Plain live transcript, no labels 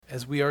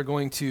as we are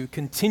going to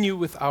continue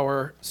with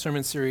our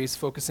sermon series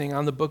focusing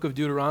on the book of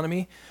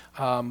Deuteronomy,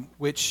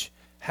 which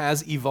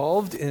has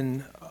evolved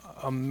in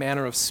a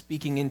manner of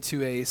speaking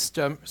into a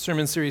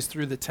sermon series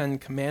through the Ten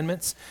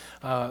Commandments.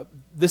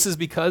 This is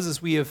because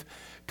as we have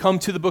come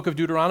to the book of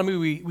Deuteronomy,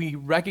 we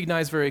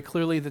recognize very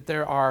clearly that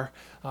there are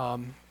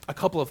a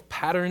couple of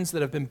patterns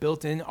that have been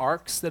built in,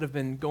 arcs that have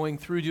been going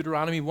through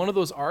Deuteronomy. One of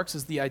those arcs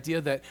is the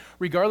idea that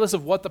regardless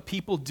of what the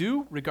people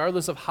do,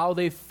 regardless of how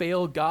they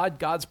fail God,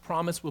 God's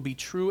promise will be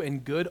true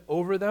and good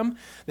over them,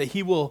 that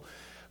he will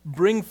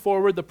bring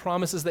forward the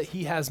promises that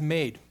he has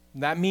made.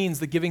 That means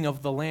the giving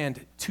of the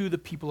land to the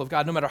people of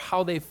God. No matter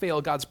how they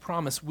fail, God's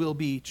promise will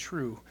be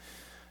true.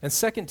 And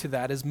second to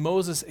that is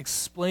Moses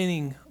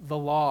explaining the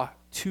law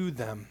to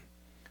them.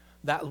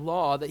 That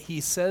law that he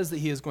says that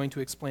he is going to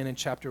explain in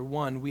chapter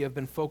 1, we have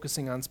been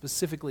focusing on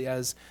specifically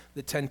as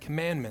the Ten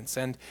Commandments.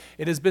 And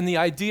it has been the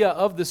idea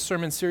of this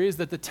sermon series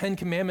that the Ten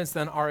Commandments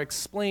then are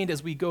explained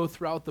as we go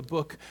throughout the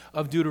book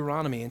of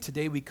Deuteronomy. And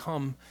today we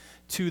come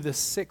to the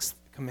sixth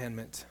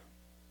commandment,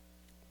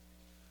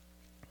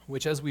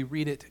 which as we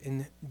read it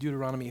in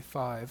Deuteronomy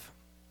 5,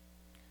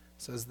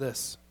 says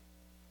this.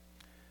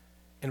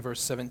 In verse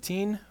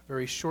 17,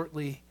 very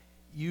shortly,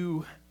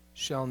 you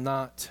shall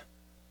not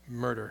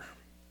murder.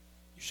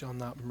 Shall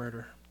not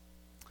murder.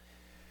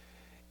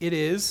 It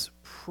is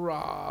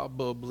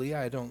probably,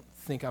 I don't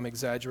think I'm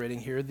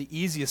exaggerating here, the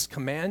easiest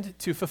command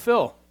to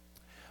fulfill.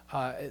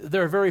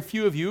 There are very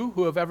few of you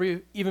who have ever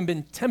even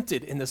been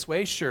tempted in this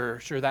way. Sure,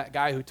 that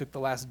guy who took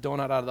the last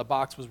donut out of the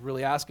box was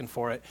really asking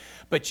for it,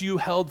 but you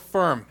held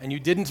firm and you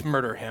didn't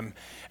murder him,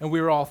 and we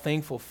were all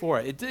thankful for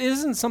it. It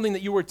isn't something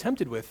that you were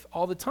tempted with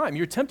all the time.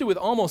 You're tempted with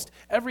almost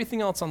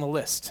everything else on the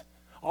list.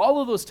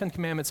 All of those Ten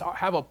Commandments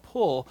have a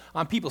pull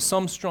on people,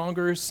 some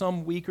stronger,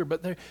 some weaker,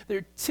 but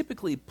they're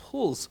typically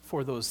pulls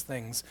for those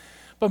things.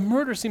 But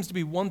murder seems to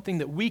be one thing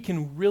that we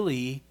can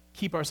really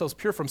keep ourselves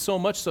pure from, so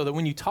much so that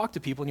when you talk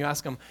to people and you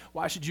ask them,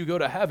 why should you go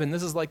to heaven?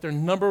 This is like their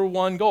number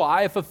one goal.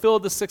 I have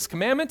fulfilled the sixth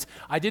commandment.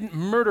 I didn't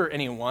murder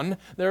anyone.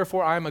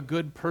 Therefore, I'm a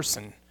good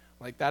person.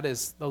 Like that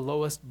is the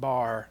lowest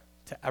bar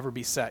to ever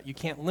be set. You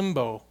can't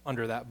limbo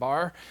under that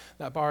bar.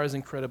 That bar is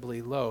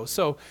incredibly low.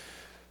 So,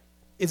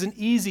 it's an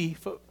easy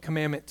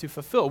commandment to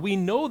fulfill. We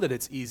know that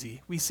it's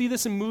easy. We see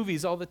this in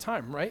movies all the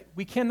time, right?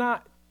 We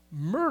cannot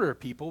murder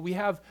people. We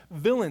have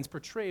villains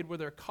portrayed where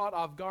they're caught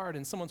off guard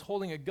and someone's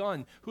holding a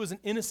gun who is an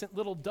innocent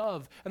little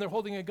dove, and they're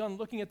holding a gun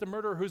looking at the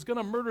murderer who's going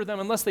to murder them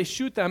unless they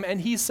shoot them, and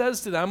he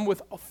says to them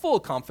with full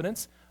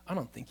confidence, I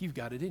don't think you've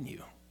got it in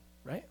you,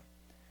 right?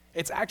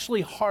 It's actually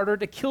harder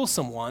to kill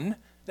someone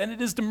than it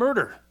is to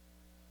murder.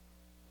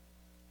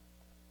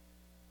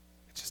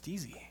 It's just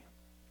easy.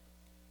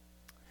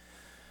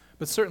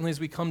 But certainly as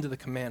we come to the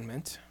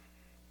commandment,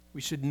 we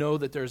should know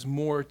that there's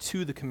more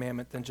to the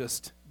commandment than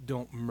just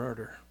don't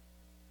murder.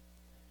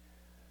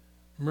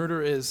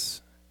 Murder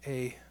is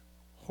a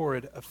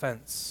horrid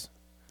offense.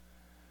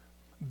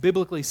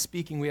 Biblically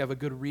speaking, we have a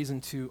good reason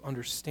to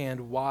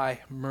understand why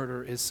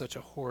murder is such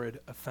a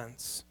horrid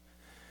offense.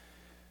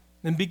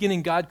 In the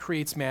beginning, God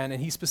creates man,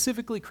 and he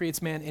specifically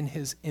creates man in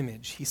his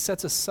image. He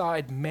sets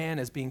aside man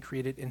as being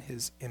created in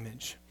his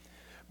image.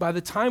 By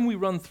the time we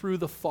run through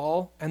the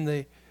fall and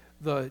the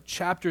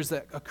chapters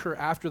that occur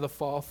after the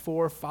fall,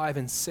 4, 5,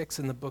 and 6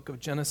 in the book of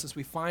Genesis,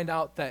 we find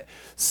out that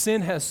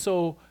sin has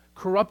so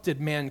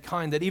corrupted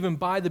mankind that even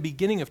by the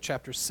beginning of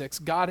chapter 6,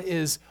 God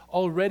is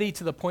already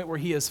to the point where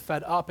he is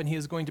fed up and he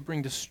is going to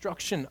bring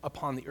destruction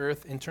upon the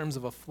earth in terms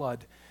of a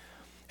flood.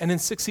 And in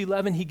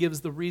 6:11, he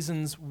gives the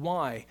reasons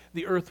why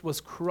the earth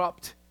was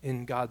corrupt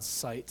in God's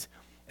sight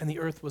and the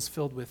earth was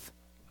filled with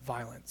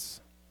violence.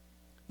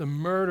 The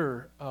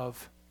murder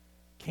of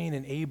Cain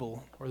and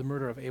Abel, or the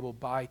murder of Abel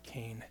by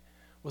Cain,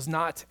 was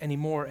not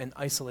anymore an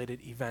isolated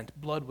event.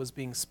 Blood was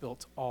being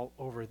spilt all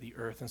over the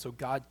earth, and so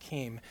God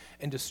came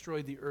and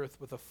destroyed the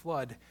earth with a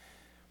flood.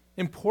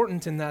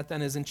 Important in that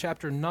then is in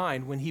chapter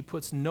 9, when he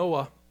puts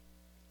Noah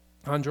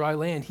on dry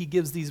land, he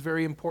gives these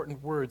very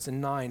important words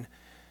in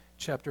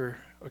chapter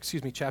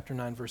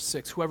 9, verse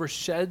 6. Whoever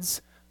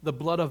sheds the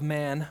blood of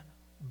man,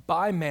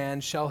 by man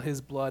shall his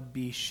blood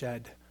be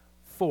shed.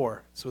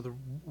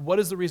 What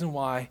is the reason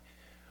why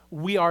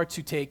we are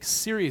to take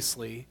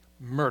seriously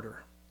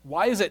murder?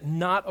 Why is it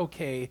not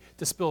okay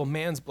to spill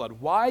man's blood?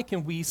 Why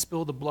can we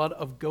spill the blood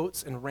of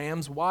goats and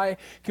rams? Why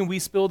can we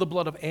spill the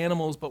blood of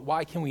animals, but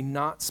why can we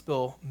not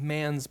spill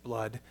man's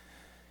blood?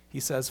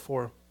 He says,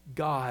 for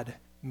God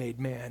made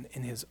man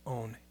in his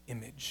own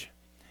image.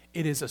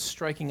 It is a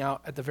striking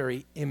out at the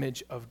very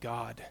image of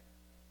God.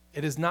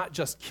 It is not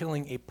just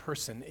killing a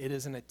person. It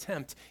is an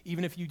attempt,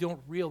 even if you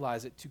don't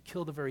realize it, to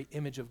kill the very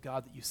image of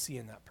God that you see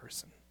in that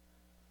person.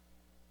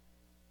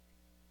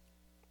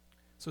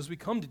 So as we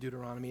come to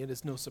Deuteronomy, it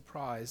is no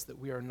surprise that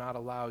we are not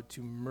allowed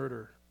to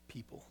murder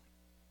people.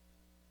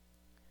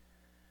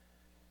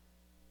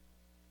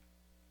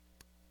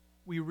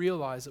 We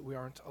realize that we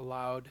aren't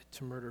allowed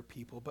to murder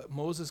people, but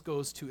Moses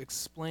goes to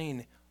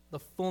explain the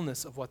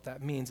fullness of what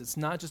that means. It's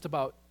not just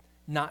about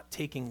not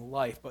taking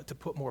life, but to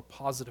put more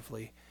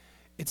positively,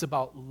 it's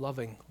about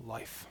loving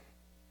life.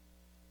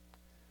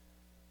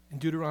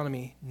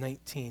 Deuteronomy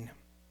 19,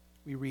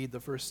 we read the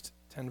first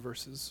 10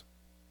 verses.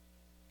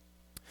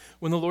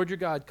 When the Lord your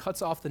God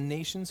cuts off the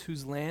nations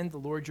whose land the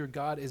Lord your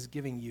God is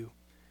giving you,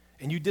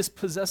 and you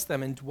dispossess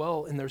them and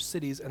dwell in their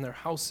cities and their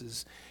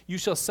houses, you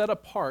shall set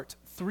apart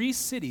 3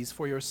 cities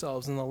for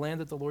yourselves in the land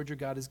that the Lord your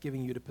God is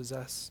giving you to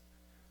possess.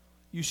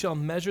 You shall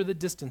measure the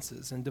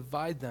distances and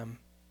divide them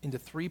into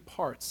 3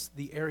 parts,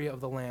 the area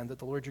of the land that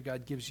the Lord your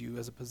God gives you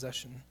as a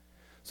possession,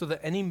 so that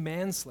any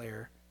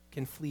manslayer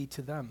can flee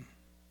to them.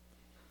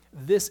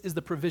 This is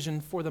the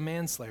provision for the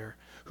manslayer,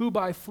 who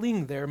by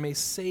fleeing there may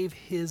save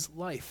his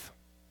life.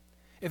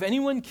 If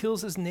anyone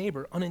kills his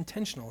neighbor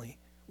unintentionally,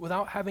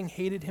 without having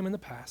hated him in the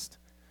past,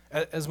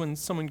 as when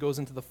someone goes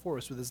into the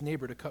forest with his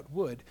neighbor to cut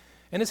wood,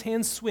 and his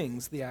hand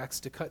swings the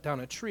axe to cut down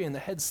a tree, and the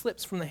head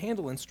slips from the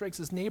handle and strikes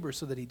his neighbor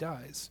so that he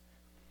dies,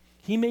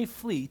 he may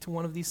flee to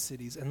one of these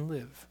cities and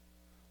live,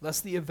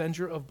 lest the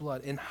avenger of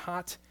blood in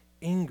hot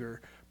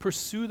anger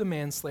pursue the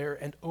manslayer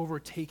and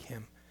overtake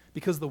him,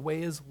 because the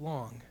way is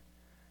long,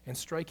 and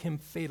strike him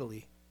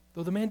fatally,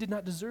 though the man did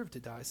not deserve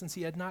to die, since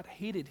he had not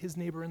hated his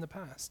neighbor in the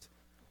past.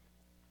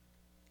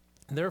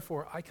 And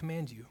therefore I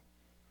command you,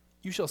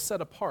 you shall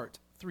set apart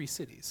 3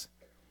 cities.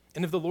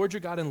 And if the Lord your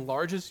God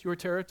enlarges your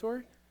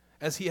territory,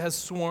 as he has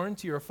sworn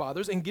to your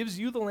fathers, and gives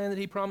you the land that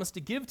he promised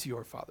to give to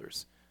your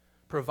fathers,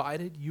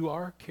 provided you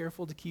are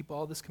careful to keep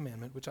all this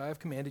commandment, which I have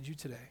commanded you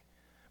today,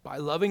 by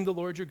loving the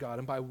Lord your God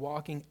and by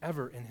walking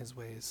ever in his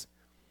ways,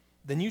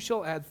 then you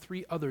shall add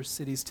 3 other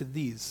cities to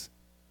these,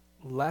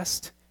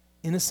 lest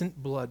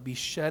innocent blood be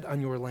shed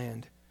on your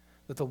land,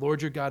 that the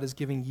Lord your God is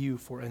giving you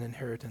for an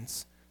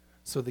inheritance,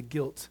 so the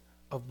guilt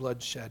of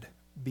bloodshed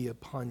be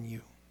upon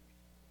you.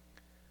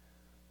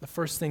 The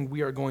first thing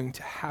we are going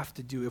to have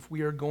to do, if we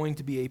are going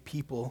to be a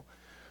people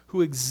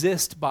who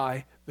exist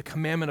by the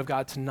commandment of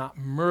God to not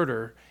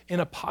murder in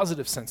a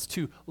positive sense,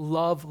 to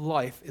love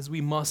life, is we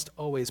must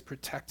always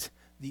protect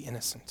the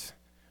innocent.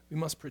 We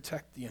must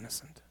protect the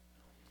innocent.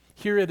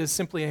 Here it is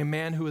simply a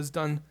man who has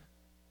done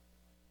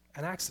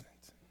an accident.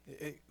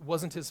 It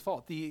wasn't his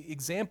fault. The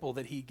example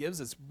that he gives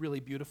is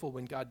really beautiful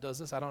when God does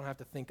this. I don't have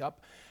to think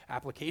up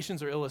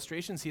applications or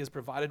illustrations. He has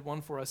provided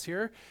one for us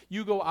here.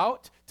 You go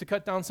out to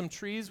cut down some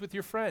trees with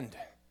your friend,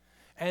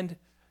 and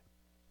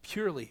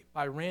purely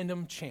by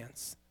random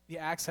chance, the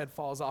axe head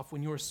falls off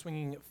when you are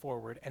swinging it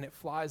forward, and it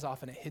flies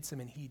off and it hits him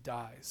and he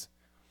dies.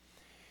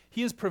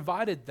 He has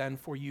provided then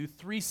for you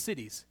 3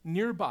 cities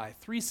nearby,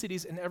 3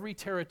 cities in every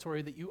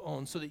territory that you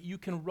own so that you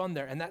can run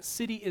there. And that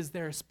city is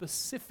there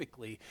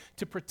specifically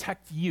to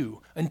protect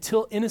you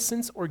until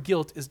innocence or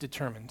guilt is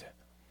determined.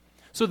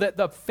 So that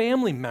the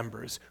family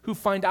members who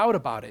find out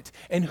about it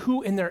and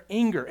who in their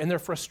anger and their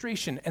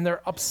frustration and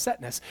their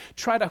upsetness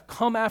try to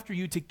come after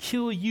you to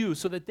kill you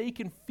so that they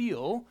can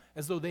feel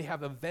as though they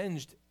have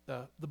avenged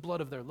the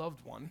blood of their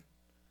loved one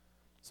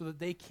so that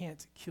they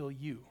can't kill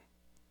you.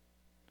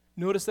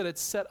 Notice that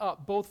it's set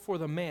up both for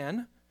the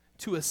man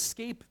to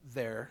escape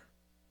there,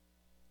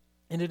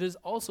 and it is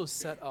also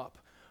set up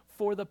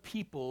for the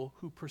people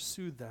who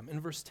pursued them.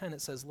 In verse 10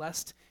 it says,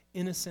 lest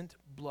innocent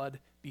blood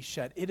be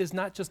shed. It is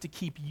not just to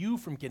keep you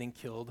from getting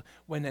killed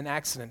when an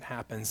accident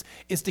happens.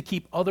 It's to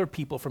keep other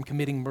people from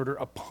committing murder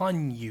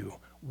upon you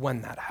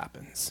when that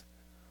happens.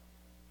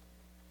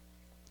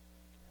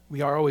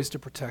 We are always to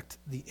protect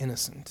the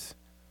innocent.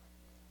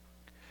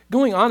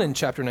 Going on in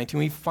chapter 19,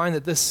 we find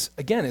that this,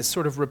 again, is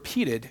sort of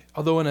repeated,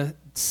 although in a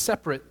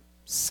separate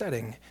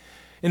setting.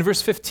 In verse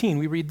 15,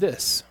 we read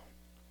this: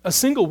 a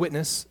single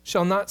witness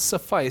shall not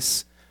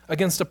suffice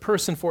against a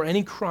person for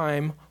any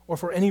crime or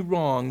for any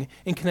wrong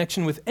in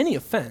connection with any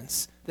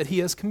offense that he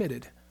has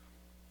committed.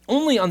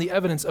 Only on the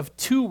evidence of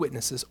 2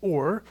 witnesses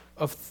or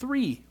of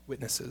 3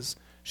 witnesses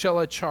shall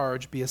a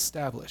charge be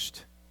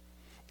established.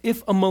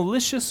 If a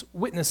malicious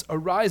witness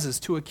arises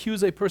to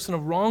accuse a person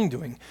of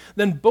wrongdoing,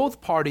 then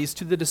both parties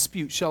to the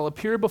dispute shall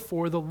appear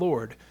before the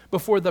Lord,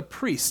 before the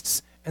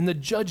priests and the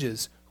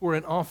judges who are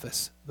in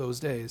office those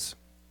days.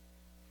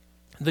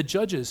 The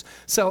judges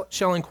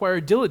shall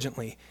inquire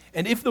diligently,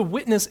 and if the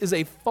witness is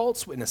a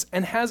false witness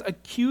and has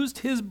accused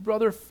his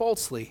brother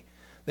falsely,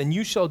 then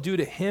you shall do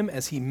to him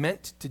as he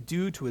meant to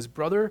do to his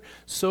brother,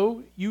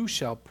 so you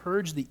shall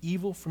purge the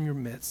evil from your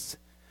midst.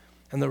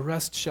 And the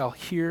rest shall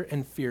hear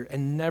and fear,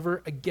 and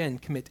never again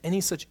commit any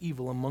such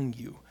evil among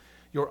you.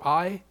 Your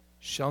eye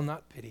shall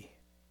not pity.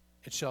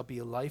 It shall be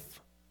a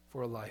life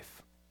for a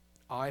life,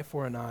 eye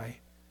for an eye,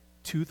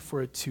 tooth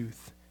for a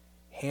tooth,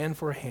 hand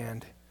for a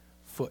hand,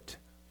 foot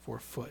for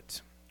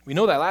foot. We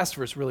know that last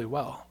verse really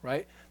well,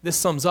 right? This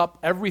sums up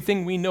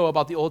everything we know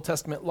about the Old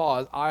Testament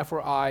law, eye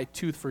for eye,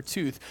 tooth for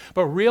tooth.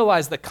 But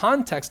realize the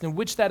context in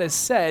which that is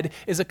said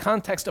is a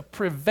context of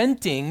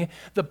preventing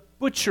the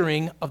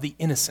butchering of the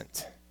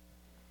innocent.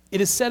 It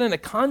is said in a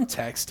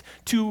context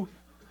to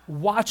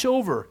watch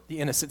over the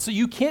innocent. So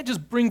you can't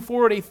just bring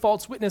forward a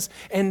false witness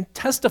and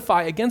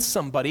testify against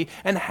somebody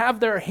and have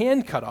their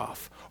hand cut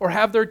off, or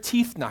have their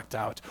teeth knocked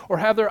out, or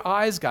have their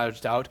eyes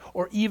gouged out,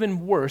 or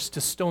even worse, to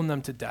stone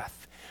them to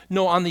death.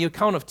 No, on the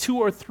account of 2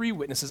 or 3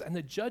 witnesses, and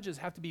the judges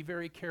have to be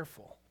very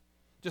careful.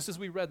 Just as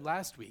we read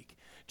last week,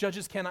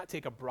 Judges cannot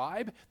take a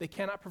bribe. They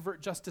cannot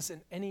pervert justice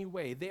in any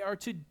way. They are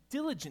to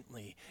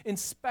diligently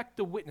inspect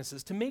the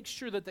witnesses to make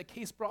sure that the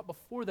case brought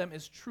before them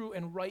is true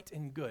and right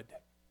and good.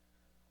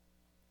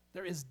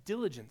 There is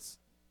diligence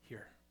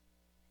here.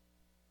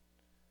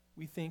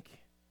 We think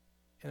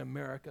in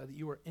America that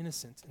you are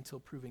innocent until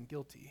proven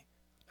guilty.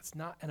 That's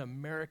not an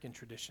American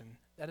tradition.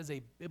 That is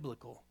a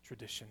biblical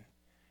tradition.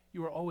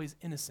 You are always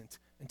innocent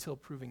until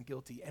proven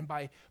guilty. And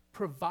by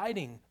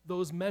providing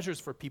those measures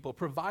for people,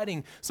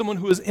 providing someone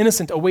who is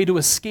innocent a way to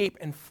escape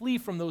and flee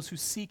from those who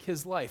seek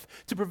his life,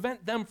 to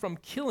prevent them from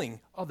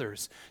killing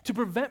others, to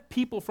prevent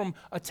people from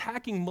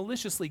attacking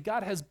maliciously,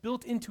 God has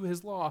built into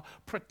his law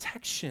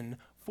protection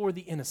for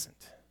the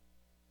innocent.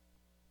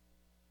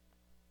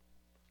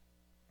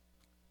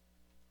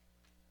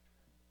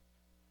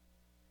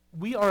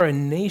 We are a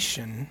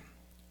nation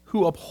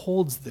who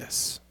upholds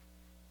this.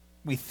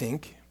 We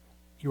think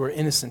you are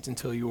innocent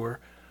until you are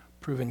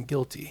proven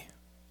guilty,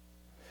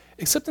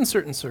 except in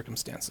certain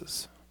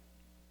circumstances.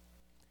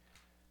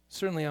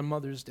 Certainly on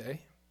Mother's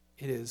Day,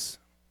 it is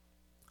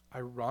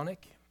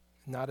ironic,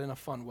 not in a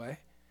fun way,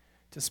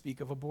 to speak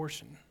of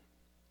abortion,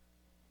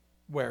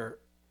 where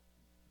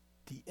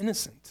the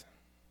innocent,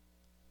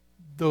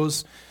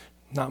 those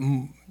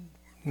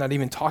not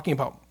even talking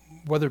about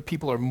whether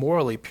people are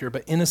morally pure,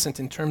 but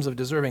innocent in terms of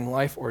deserving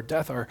life or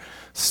death, are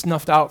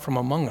snuffed out from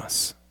among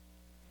us.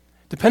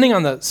 Depending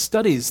on the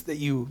studies that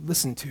you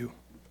listen to,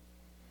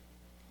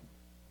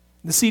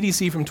 the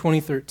CDC from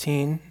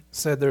 2013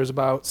 said there's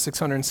about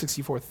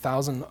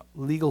 664,000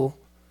 legal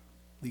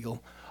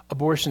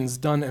abortions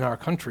done in our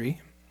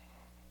country,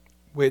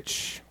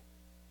 which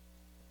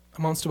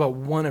amounts to about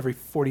 1 every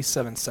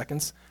 47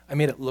 seconds. I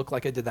made it look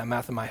like I did that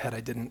math in my head.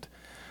 I didn't.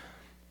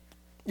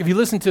 If you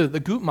listen to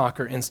the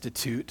Guttmacher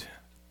Institute,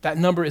 that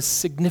number is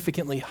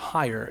significantly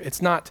higher.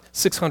 It's not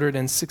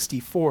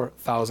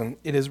 664,000.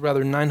 It is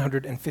rather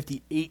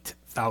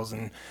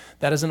 958,000.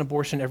 That is an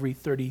abortion every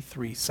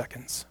 33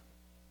 seconds.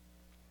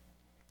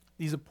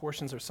 These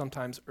abortions are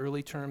sometimes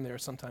early term, they are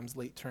sometimes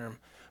late term.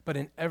 But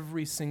in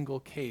every single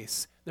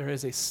case, there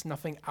is a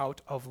snuffing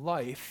out of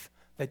life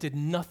that did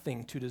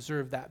nothing to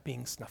deserve that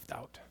being snuffed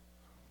out.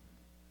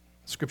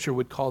 Scripture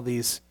would call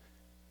these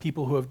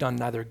people who have done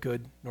neither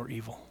good nor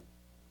evil.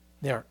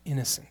 They are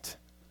innocent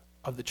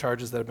of the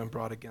charges that have been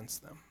brought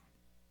against them.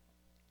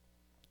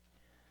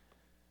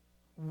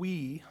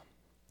 We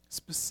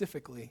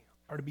specifically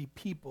are to be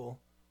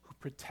people who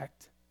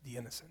protect the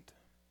innocent.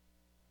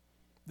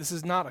 This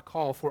is not a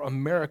call for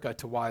America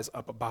to wise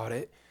up about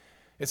it.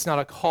 It's not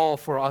a call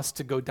for us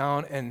to go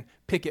down and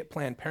picket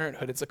Planned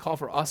Parenthood. It's a call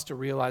for us to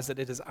realize that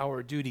it is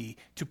our duty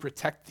to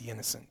protect the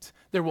innocent.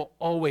 There will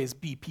always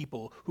be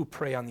people who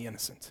prey on the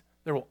innocent.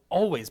 There will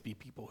always be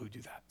people who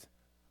do that.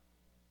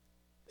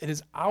 It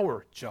is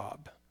our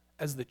job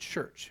as the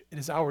church. It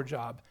is our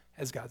job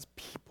as God's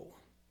people.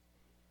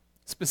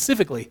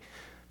 Specifically,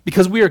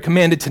 because we are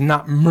commanded to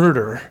not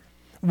murder,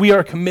 we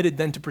are committed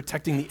then to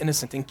protecting the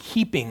innocent and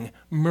keeping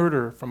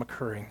murder from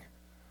occurring.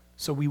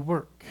 So we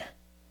work.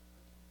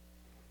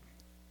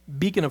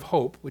 Beacon of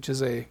Hope, which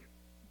is a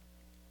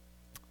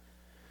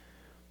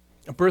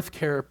birth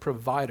care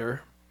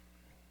provider,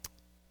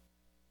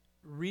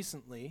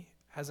 recently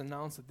has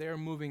announced that they are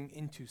moving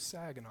into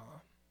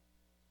Saginaw,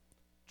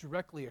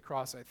 directly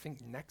across, I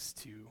think, next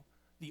to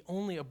the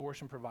only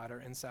abortion provider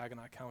in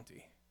Saginaw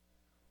County.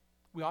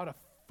 We ought to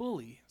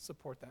fully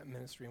support that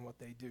ministry and what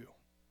they do.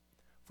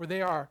 For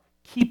they are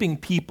keeping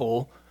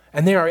people,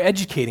 and they are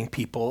educating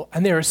people,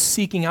 and they are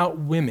seeking out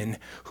women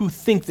who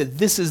think that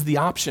this is the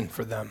option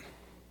for them.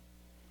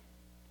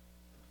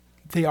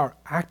 They are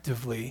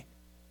actively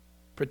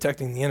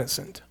protecting the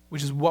innocent,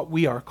 which is what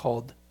we are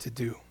called to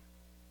do.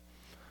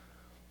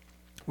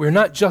 We are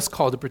not just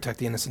called to protect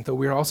the innocent, though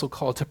we are also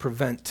called to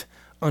prevent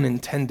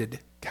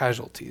unintended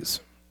casualties.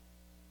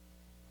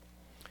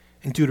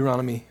 In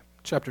Deuteronomy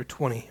chapter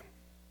 20,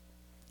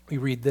 we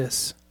read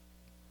this.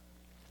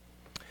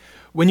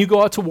 When you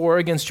go out to war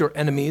against your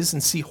enemies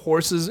and see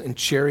horses and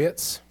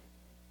chariots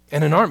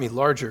and an army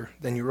larger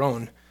than your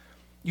own,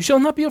 you shall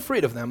not be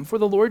afraid of them, for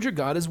the Lord your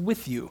God is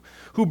with you,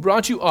 who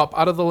brought you up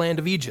out of the land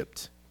of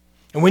Egypt.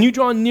 And when you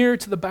draw near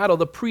to the battle,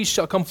 the priest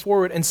shall come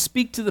forward and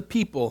speak to the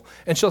people,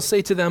 and shall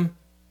say to them,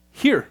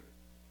 Hear,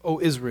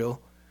 O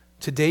Israel,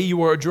 today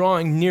you are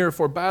drawing near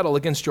for battle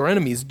against your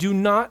enemies. Do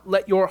not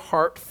let your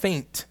heart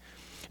faint.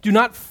 Do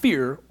not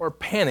fear or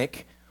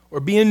panic or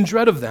be in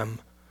dread of them.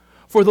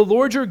 For the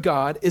Lord your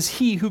God is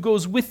he who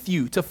goes with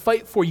you to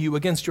fight for you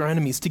against your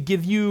enemies, to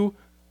give you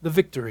the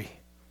victory.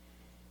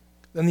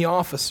 Then the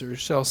officers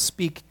shall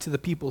speak to the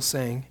people,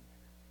 saying,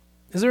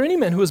 Is there any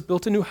man who has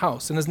built a new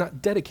house and has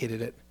not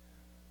dedicated it?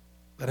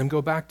 Let him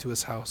go back to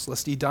his house,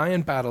 lest he die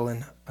in battle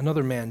and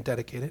another man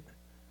dedicate it.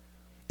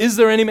 Is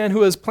there any man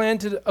who has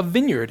planted a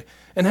vineyard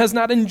and has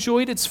not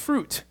enjoyed its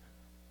fruit?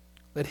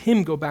 Let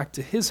him go back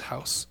to his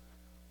house,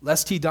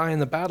 lest he die in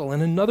the battle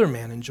and another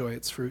man enjoy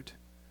its fruit.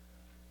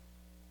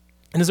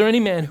 And is there any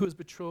man who has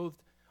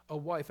betrothed a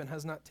wife and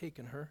has not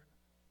taken her?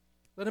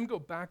 Let him go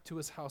back to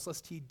his house,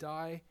 lest he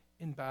die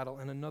in battle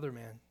and another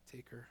man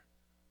take her.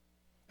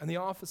 And the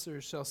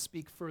officers shall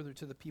speak further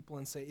to the people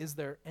and say, is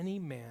there any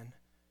man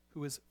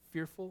who is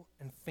fearful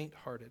and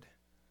faint-hearted?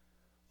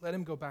 Let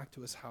him go back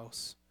to his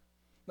house,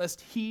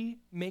 lest he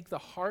make the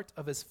heart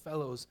of his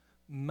fellows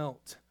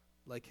melt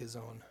like his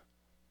own.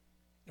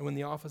 And when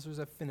the officers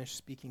have finished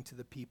speaking to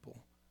the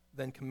people,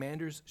 then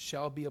commanders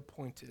shall be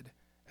appointed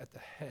at the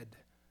head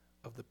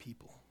of the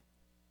people.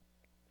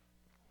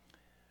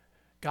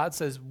 God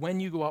says, when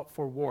you go out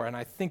for war, and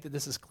I think that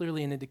this is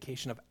clearly an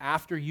indication of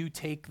after you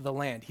take the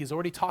land. He's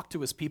already talked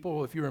to his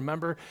people. If you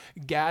remember,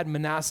 Gad,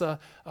 Manasseh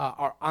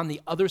are on the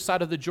other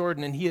side of the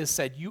Jordan, and he has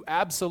said, you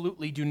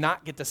absolutely do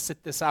not get to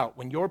sit this out.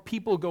 When your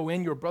people go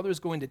in, your brother's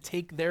going to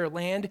take their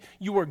land,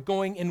 you are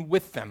going in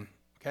with them.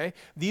 Okay?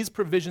 These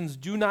provisions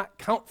do not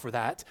count for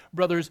that.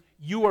 Brothers,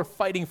 you are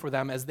fighting for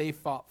them as they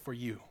fought for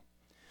you.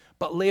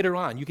 But later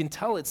on, you can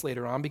tell it's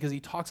later on because he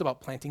talks about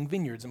planting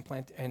vineyards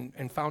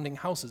and founding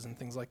houses and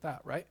things like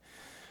that, right?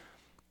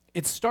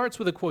 It starts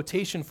with a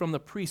quotation from the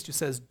priest who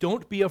says,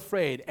 don't be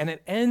afraid, and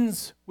it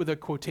ends with a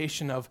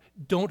quotation of,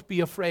 don't be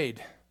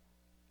afraid.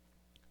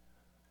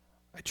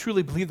 I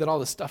truly believe that all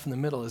the stuff in the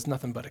middle is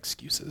nothing but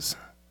excuses.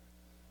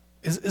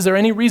 Is there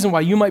any reason why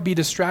you might be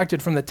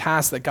distracted from the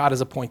task that God has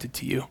appointed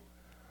to you?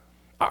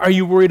 Are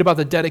you worried about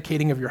the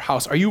dedicating of your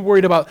house? Are you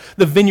worried about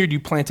the vineyard you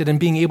planted and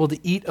being able to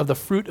eat of the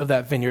fruit of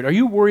that vineyard? Are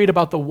you worried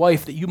about the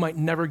wife that you might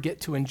never get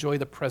to enjoy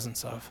the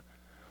presence of?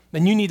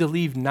 Then you need to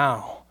leave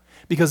now.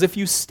 Because if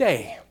you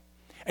stay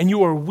and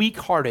you are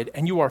weak-hearted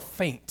and you are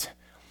faint,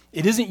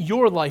 it isn't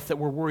your life that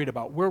we're worried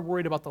about. We're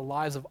worried about the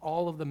lives of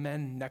all of the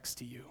men next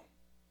to you.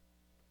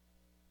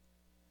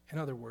 In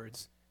other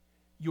words,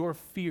 your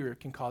fear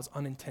can cause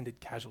unintended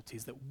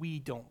casualties that we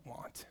don't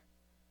want.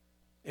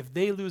 If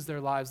they lose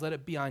their lives, let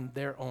it be on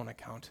their own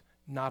account,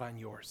 not on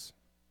yours.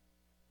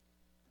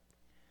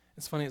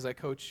 It's funny, as I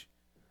coach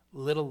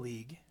Little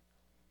League,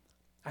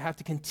 I have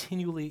to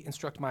continually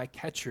instruct my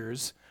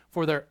catchers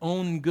for their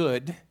own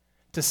good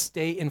to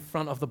stay in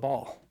front of the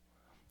ball.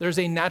 There's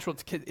a natural,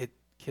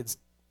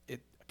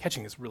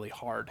 catching is really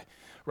hard,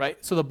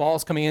 right? So the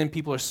ball's coming in,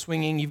 people are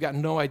swinging, you've got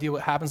no idea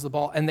what happens to the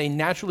ball, and they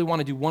naturally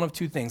want to do one of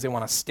two things. They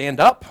want to stand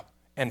up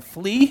and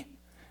flee,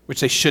 which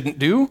they shouldn't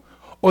do,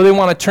 or they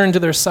want to turn to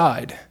their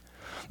side.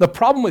 The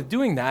problem with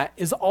doing that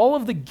is all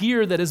of the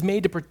gear that is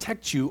made to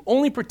protect you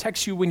only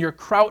protects you when you're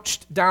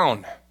crouched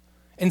down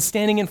and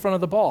standing in front of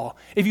the ball.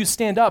 If you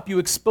stand up, you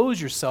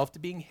expose yourself to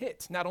being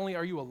hit. Not only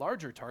are you a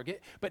larger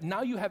target, but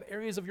now you have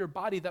areas of your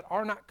body that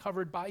are not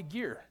covered by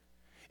gear.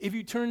 If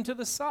you turn to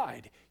the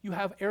side, you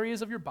have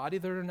areas of your body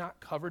that are not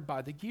covered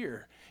by the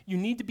gear. You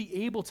need to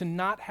be able to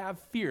not have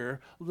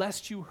fear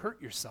lest you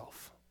hurt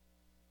yourself.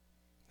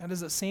 That is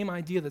the same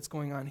idea that's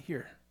going on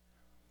here.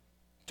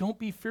 Don't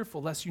be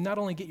fearful lest you not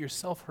only get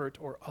yourself hurt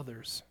or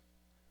others.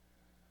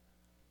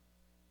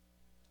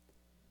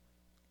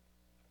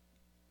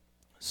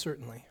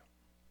 Certainly,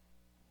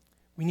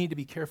 we need to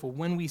be careful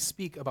when we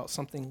speak about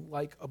something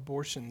like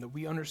abortion, that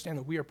we understand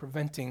that we are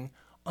preventing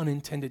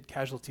unintended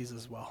casualties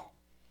as well.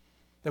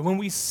 That when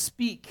we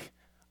speak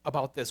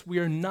about this, we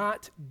are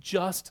not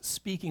just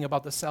speaking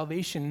about the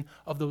salvation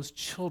of those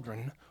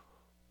children.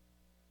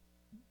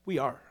 We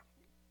are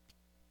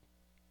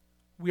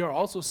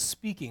also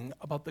speaking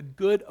about the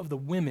good of the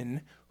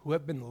women who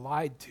have been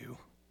lied to.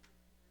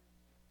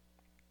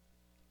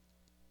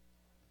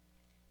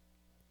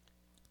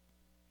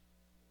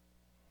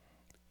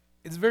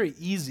 It's very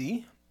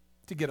easy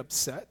to get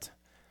upset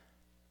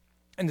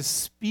and to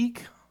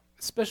speak,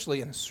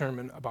 especially in a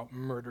sermon about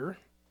murder,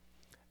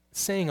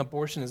 saying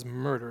abortion is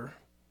murder.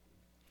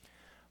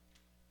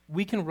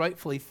 We can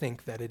rightfully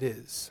think that it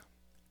is,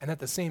 and at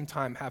the same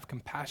time have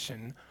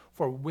compassion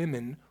for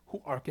women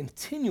who are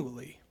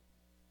continually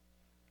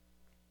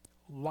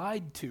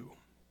lied to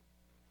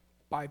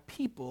by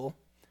people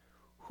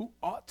who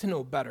ought to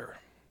know better.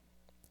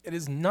 It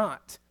is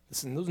not,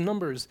 listen, those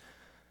numbers,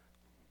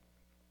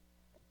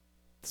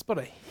 it's but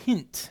a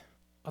hint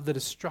of the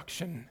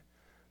destruction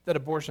that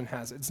abortion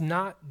has. It's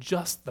not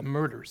just the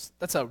murders.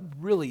 That's a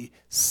really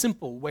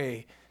simple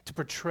way to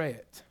portray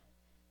it.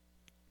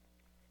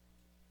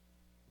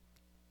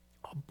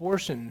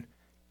 Abortion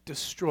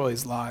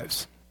destroys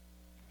lives.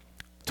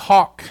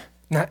 Talk,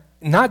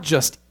 not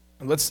just,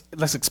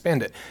 let's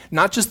expand it,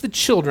 not just the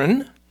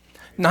children,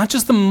 not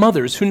just the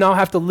mothers who now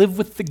have to live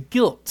with the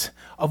guilt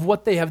of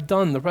what they have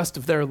done the rest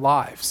of their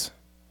lives,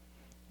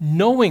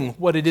 knowing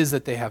what it is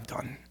that they have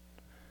done,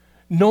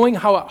 knowing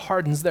how it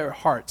hardens their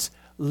hearts.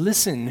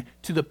 Listen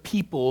to the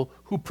people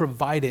who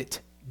provide it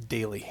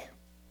daily.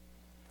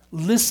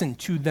 Listen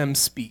to them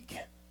speak.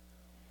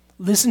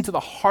 Listen to the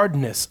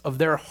hardness of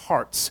their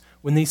hearts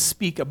when they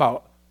speak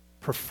about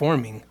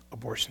performing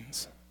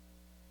abortions.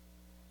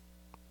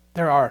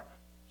 There are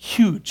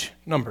huge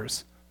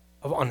numbers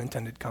of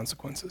unintended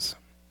consequences.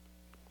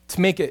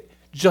 To make it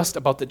just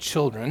about the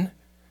children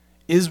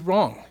is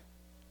wrong.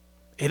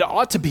 It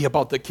ought to be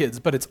about the kids,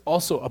 but it's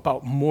also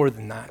about more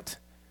than that.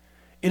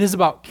 It is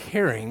about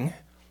caring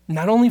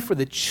not only for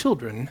the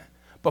children,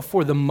 but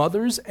for the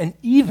mothers and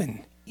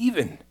even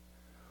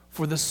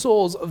for the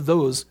souls of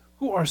those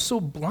who are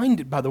so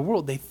blinded by the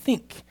world they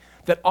think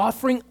that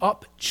offering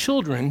up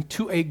children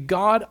to a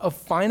God of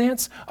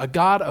finance, a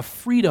God of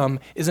freedom,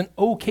 is an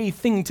okay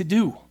thing to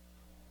do.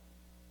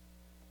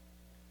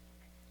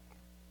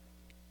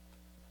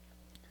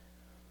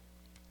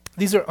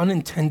 These are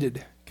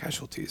unintended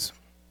casualties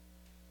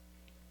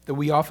that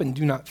we often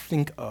do not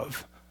think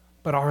of,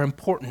 but are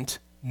important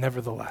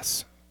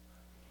nevertheless.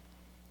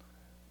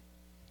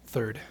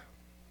 Third,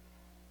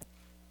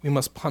 we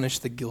must punish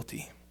the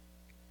guilty.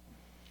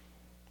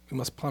 We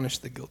must punish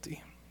the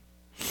guilty.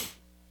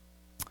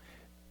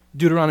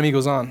 Deuteronomy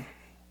goes on.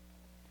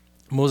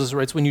 Moses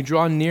writes, when you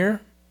draw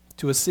near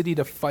to a city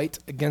to fight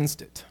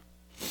against it,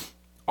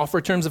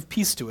 offer terms of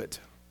peace to it.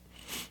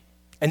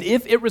 And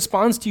if it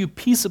responds to you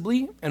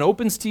peaceably and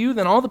opens to you,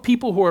 then all the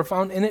people who are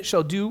found in it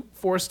shall do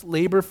forced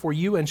labor for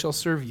you and shall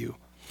serve you.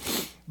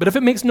 But if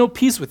it makes no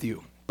peace with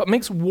you, but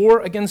makes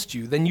war against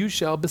you, then you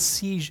shall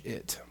besiege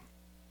it.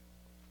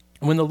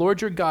 And when the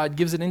Lord your God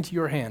gives it into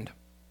your hand,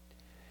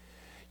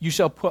 you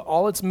shall put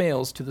all its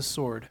males to the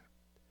sword,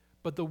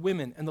 but the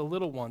women and the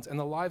little ones and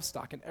the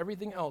livestock and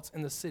everything else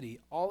in the city,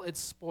 all its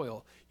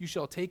spoil, you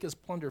shall take as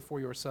plunder for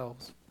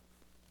yourselves.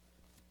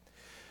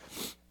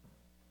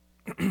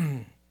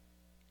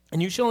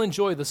 And you shall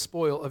enjoy the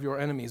spoil of your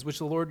enemies, which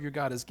the Lord your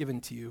God has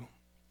given to you.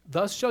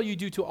 Thus shall you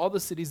do to all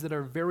the cities that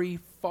are very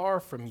far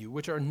from you,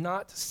 which are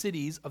not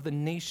cities of the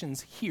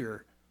nations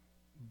here,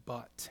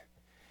 but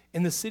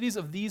in the cities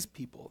of these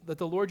people that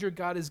the Lord your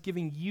God is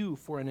giving you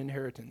for an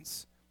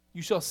inheritance,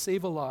 you shall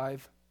save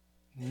alive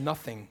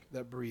nothing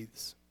that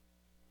breathes.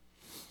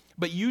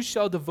 But you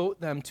shall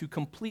devote them to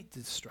complete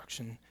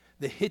destruction,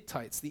 the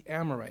Hittites, the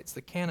Amorites,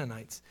 the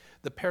Canaanites,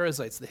 the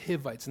Perizzites, the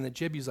Hivites, and the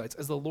Jebusites,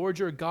 as the Lord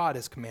your God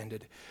has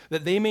commanded,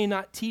 that they may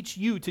not teach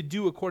you to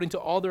do according to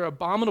all their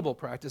abominable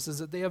practices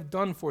that they have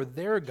done for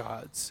their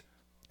gods,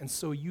 and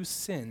so you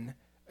sin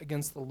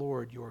against the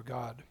Lord your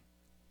God.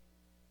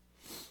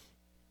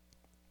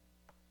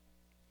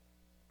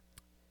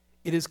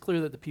 It is clear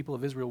that the people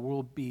of Israel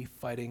will be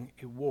fighting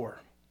a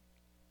war,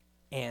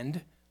 and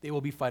they will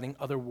be fighting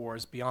other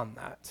wars beyond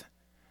that.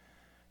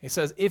 It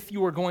says, if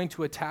you are going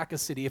to attack a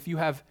city, if you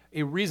have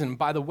a reason,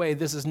 by the way,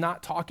 this is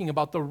not talking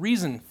about the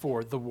reason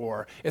for the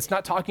war. It's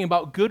not talking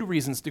about good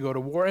reasons to go to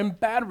war and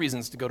bad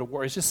reasons to go to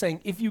war. It's just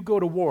saying, if you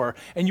go to war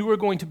and you are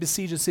going to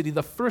besiege a city,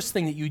 the first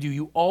thing that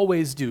you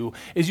always do,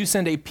 is you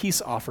send a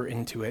peace offer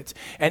into it.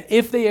 And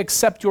if they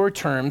accept your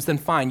terms, then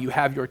fine, you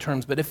have your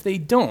terms. But if they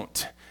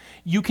don't,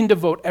 you can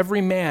devote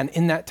every man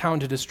in that town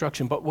to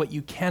destruction. But what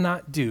you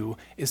cannot do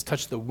is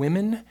touch the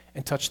women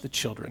and touch the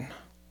children.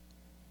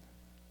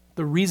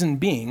 The reason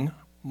being,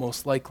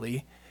 most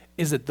likely,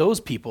 is that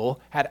those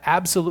people had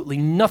absolutely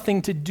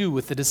nothing to do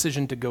with the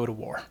decision to go to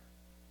war.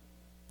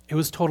 It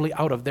was totally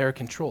out of their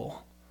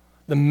control.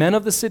 The men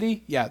of the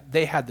city, yeah,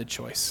 they had the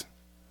choice.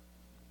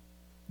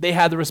 They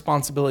had the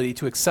responsibility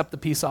to accept the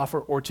peace offer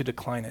or to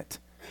decline it.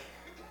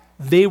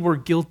 They were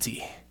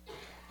guilty.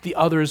 The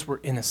others were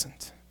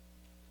innocent.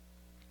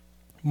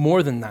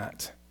 More than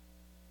that,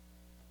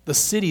 the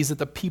cities that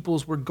the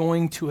peoples were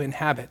going to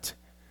inhabit,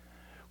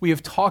 we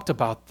have talked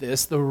about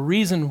this. The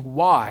reason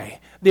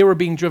why they were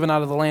being driven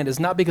out of the land is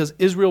not because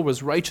Israel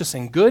was righteous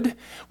and good,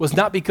 was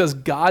not because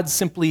God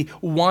simply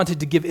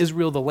wanted to give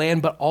Israel the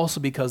land, but also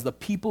because the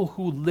people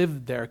who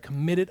lived there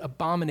committed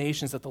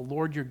abominations that the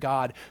Lord your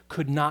God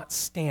could not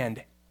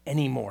stand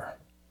anymore.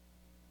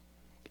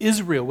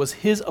 Israel was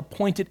his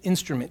appointed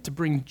instrument to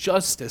bring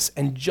justice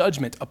and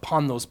judgment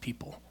upon those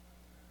people.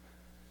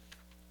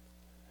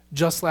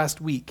 Just last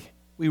week,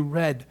 we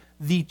read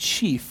the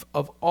chief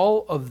of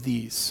all of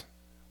these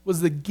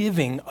was the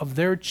giving of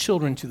their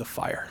children to the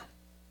fire.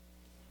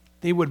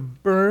 They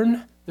would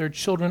burn their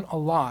children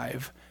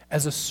alive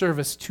as a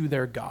service to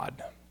their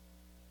God.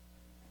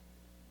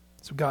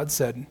 So God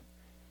said,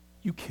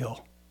 you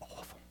kill all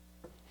of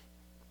them.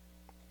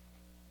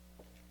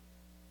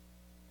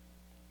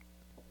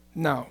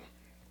 Now,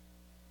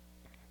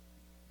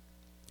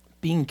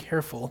 being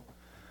careful,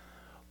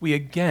 we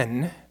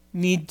again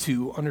need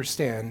to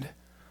understand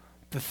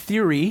the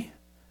theory,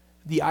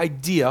 the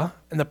idea,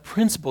 and the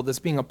principle that's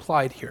being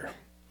applied here.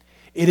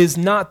 It is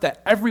not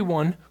that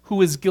everyone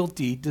who is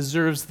guilty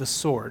deserves the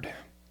sword.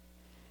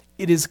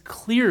 It is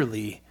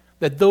clearly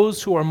that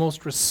those who are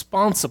most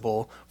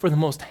responsible for the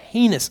most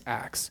heinous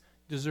acts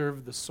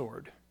deserve the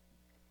sword.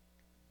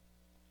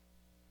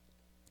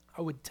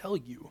 I would tell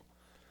you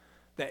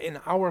that in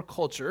our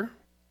culture,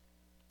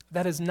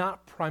 that is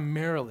not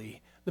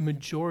primarily the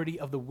majority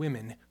of the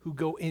women who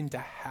go in to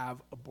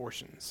have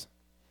abortions.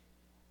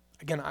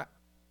 Again,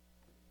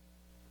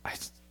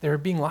 they're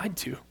being lied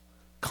to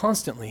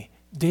constantly,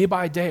 day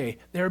by day.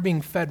 They're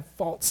being fed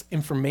false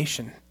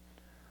information.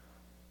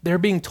 They're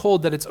being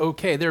told that it's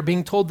okay. They're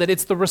being told that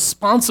it's the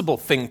responsible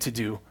thing to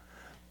do.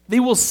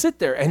 They will sit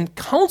there and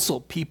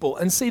counsel people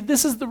and say,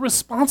 this is the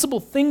responsible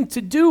thing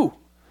to do.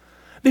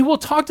 They will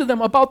talk to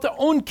them about their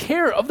own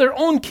care of their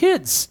own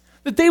kids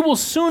that they will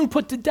soon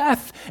put to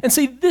death and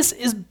say, this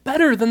is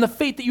better than the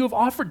fate that you have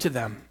offered to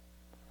them.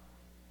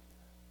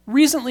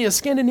 Recently, a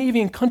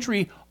Scandinavian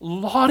country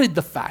lauded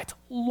the fact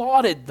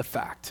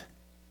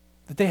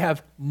that they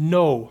have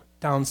no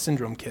Down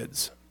syndrome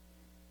kids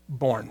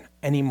born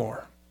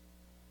anymore.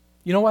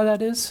 You know why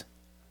that is?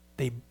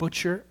 They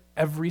butcher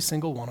every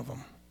single one of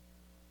them.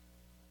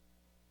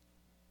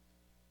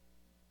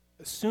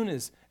 As soon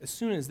as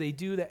they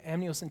do the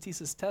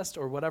amniocentesis test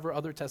or whatever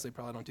other test, they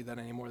probably don't do that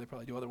anymore, they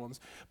probably do other ones,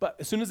 but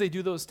as soon as they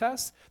do those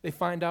tests, they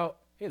find out,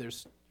 hey,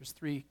 there's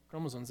 3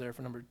 chromosomes there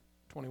for number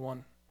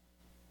 21.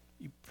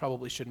 You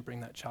probably shouldn't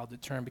bring that child to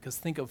term, because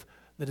think of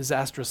the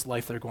disastrous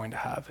life they're going to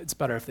have. It's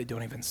better if they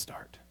don't even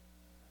start.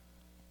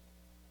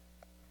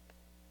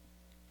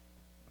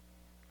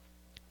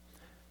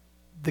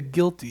 The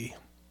guilty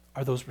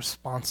are those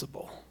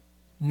responsible,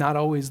 not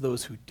always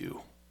those who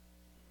do.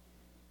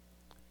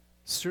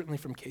 Certainly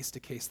from case to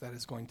case that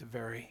is going to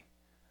vary,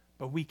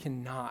 but we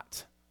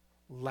cannot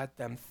let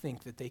them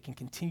think that they can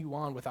continue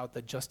on without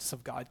the justice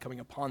of God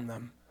coming upon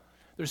them.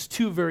 There's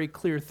 2 very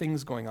clear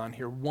things going on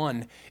here.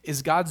 One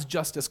is God's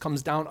justice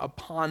comes down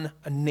upon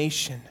a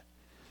nation.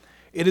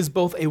 It is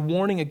both a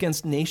warning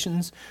against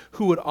nations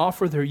who would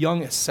offer their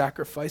young as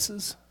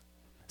sacrifices,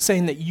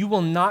 saying that you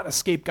will not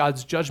escape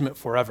God's judgment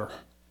forever.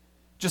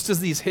 Just as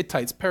these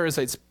Hittites,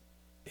 Perizzites,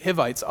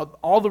 Hivites,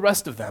 all the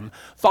rest of them,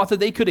 thought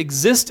that they could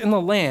exist in the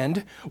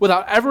land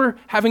without ever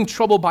having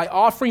trouble by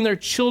offering their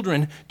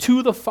children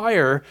to the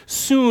fire,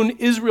 soon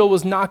Israel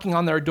was knocking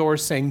on their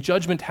doors saying,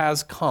 judgment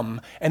has come,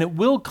 and it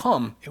will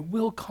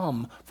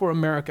come for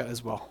America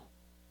as well.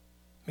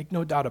 Make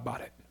no doubt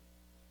about it.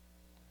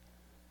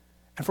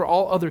 And for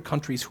all other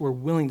countries who are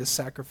willing to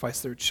sacrifice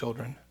their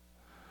children.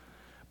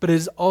 But it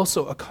is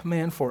also a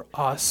command for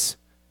us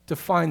to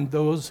find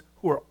those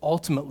who are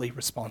ultimately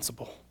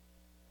responsible.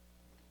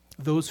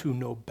 Those who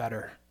know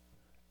better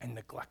and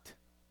neglect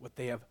what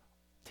they have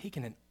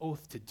taken an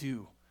oath to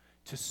do,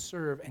 to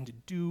serve and to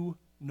do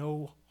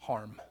no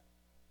harm.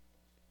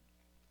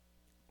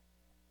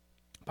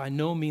 By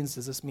no means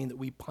does this mean that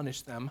we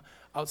punish them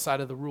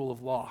outside of the rule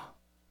of law.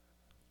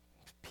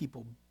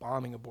 People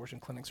bombing abortion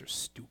clinics are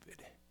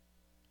stupid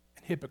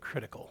and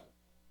hypocritical.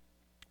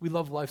 We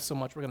love life so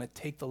much we're going to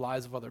take the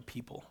lives of other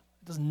people.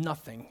 It does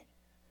nothing.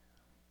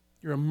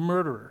 You're a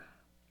murderer,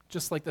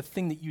 just like the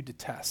thing that you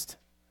detest.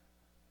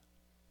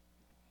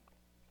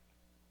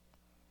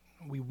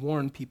 We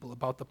warn people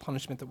about the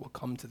punishment that will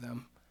come to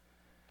them.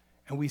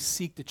 And we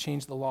seek to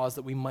change the laws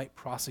that we might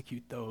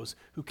prosecute those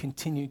who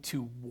continue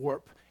to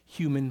warp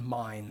human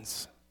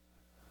minds.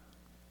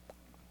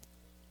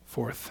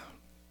 Fourth,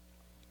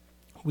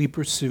 we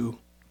pursue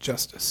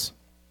justice.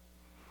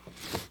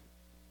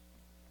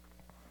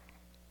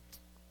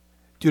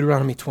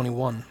 Deuteronomy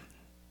 21.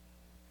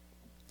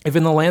 If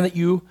in the land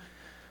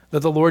that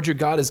the Lord your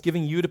God is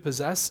giving you to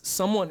possess,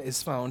 someone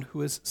is found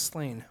who is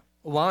slain,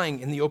 lying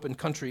in the open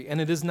country,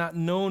 and it is not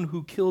known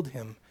who killed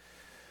him,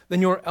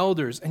 then your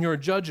elders and your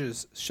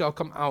judges shall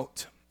come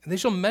out, and they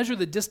shall measure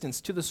the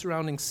distance to the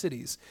surrounding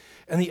cities.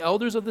 And the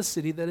elders of the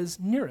city that is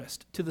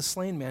nearest to the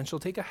slain man shall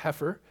take a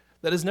heifer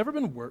that has never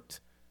been worked,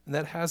 and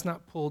that has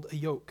not pulled a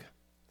yoke.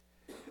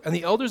 And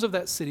the elders of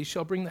that city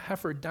shall bring the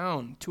heifer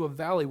down to a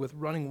valley with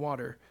running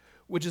water,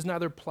 which is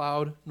neither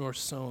plowed nor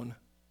sown,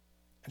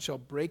 and shall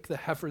break the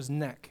heifer's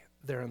neck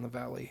there in the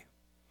valley.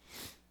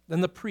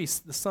 Then the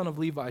priest, the son of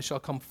Levi, shall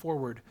come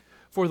forward,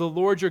 for the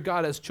Lord your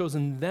God has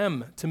chosen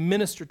them to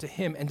minister to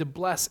him and to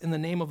bless in the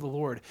name of the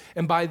Lord.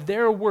 And by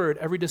their word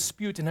every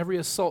dispute and every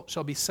assault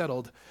shall be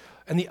settled.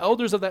 And the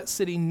elders of that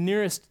city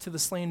nearest to the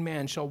slain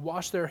man shall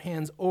wash their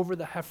hands over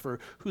the heifer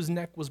whose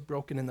neck was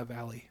broken in the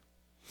valley.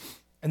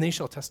 And they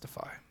shall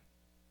testify,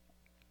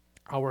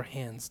 our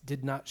hands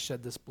did not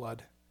shed this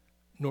blood,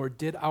 nor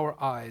did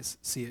our eyes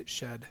see it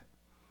shed,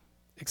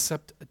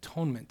 except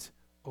atonement,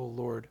 O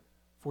Lord,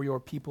 for your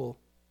people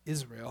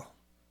Israel,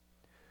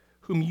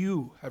 whom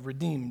you have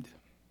redeemed.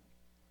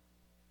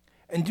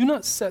 And do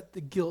not set the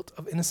guilt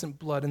of innocent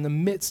blood in the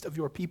midst of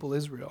your people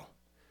Israel,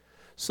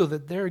 so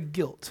that their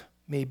guilt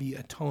may be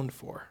atoned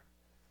for.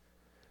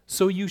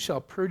 So you shall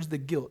purge the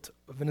guilt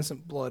of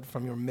innocent blood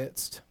from your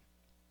midst,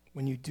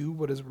 when you do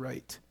what is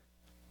right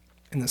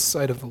in the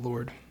sight of the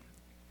Lord.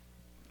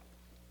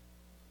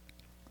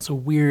 It's a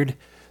weird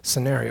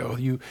scenario.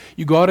 You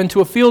go out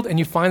into a field and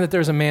you find that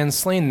there's a man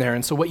slain there.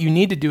 And so what you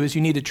need to do is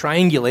you need to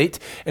triangulate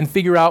and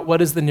figure out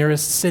what is the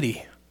nearest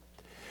city.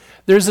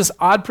 There's this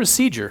odd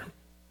procedure.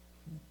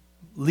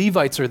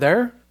 Levites are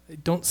there. They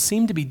don't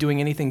seem to be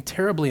doing anything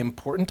terribly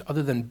important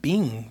other than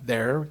being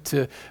there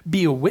to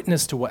be a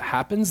witness to what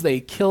happens. They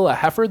kill a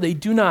heifer. They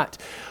do not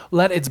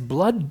let its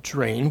blood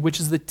drain, which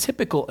is the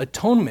typical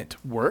atonement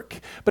work,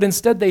 but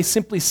instead they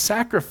simply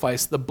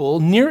sacrifice the bull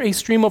near a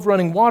stream of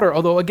running water,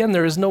 although again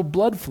there is no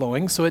blood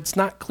flowing, so it's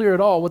not clear at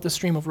all what the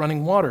stream of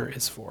running water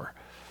is for.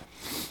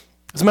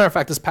 As a matter of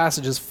fact, this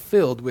passage is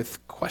filled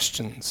with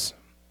questions.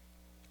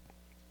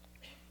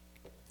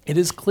 It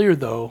is clear,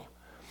 though,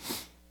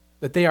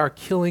 that they are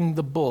killing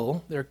the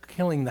bull, they're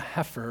killing the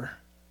heifer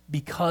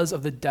because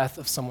of the death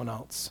of someone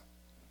else.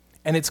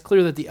 And it's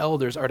clear that the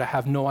elders are to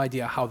have no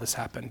idea how this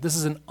happened. This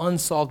is an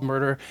unsolved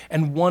murder,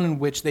 and one in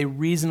which they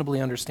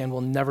reasonably understand will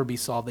never be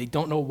solved. They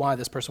don't know why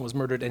this person was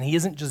murdered, and he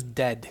isn't just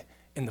dead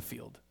in the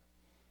field.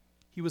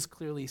 He was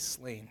clearly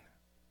slain.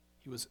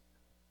 He was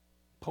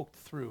poked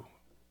through,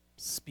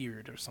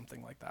 speared, or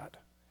something like that.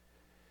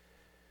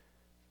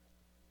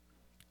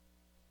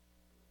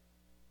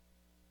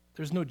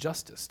 There's no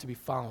justice to be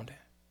found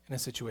in a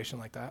situation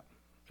like that.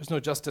 There's no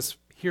justice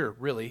here,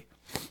 really.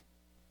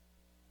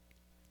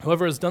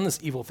 Whoever has done this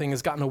evil thing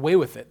has gotten away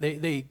with it.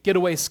 They get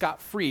away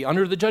scot-free.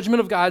 Under the judgment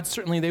of God,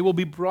 certainly they will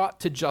be brought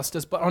to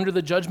justice, but under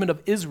the judgment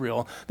of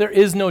Israel, there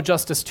is no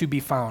justice to be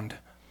found.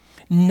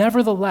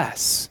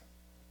 Nevertheless,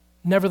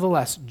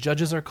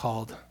 judges are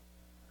called,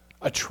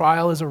 a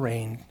trial is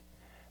arraigned,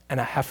 and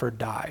a heifer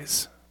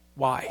dies.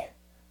 Why?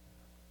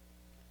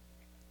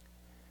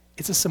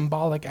 It's a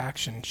symbolic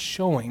action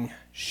showing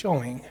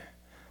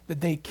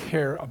that they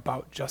care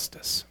about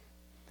justice.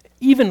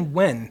 Even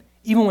when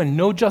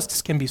no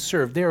justice can be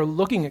served, they are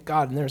looking at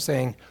God and they're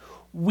saying,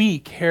 we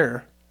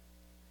care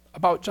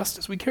about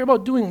justice. We care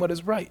about doing what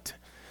is right.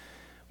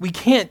 We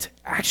can't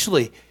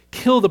actually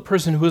kill the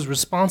person who is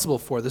responsible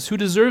for this, who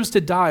deserves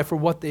to die for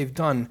what they've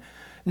done.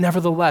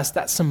 Nevertheless,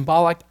 that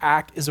symbolic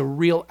act is a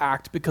real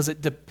act because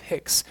it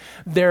depicts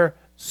their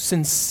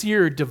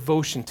sincere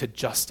devotion to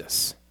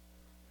justice.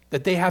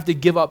 That they have to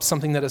give up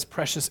something that is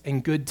precious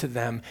and good to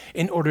them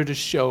in order to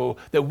show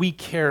that we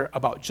care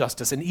about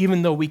justice. And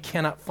even though we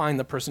cannot find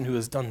the person who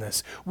has done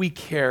this, we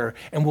care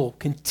and will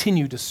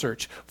continue to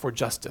search for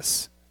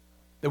justice.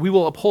 That we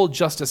will uphold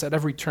justice at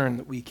every turn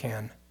that we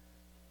can.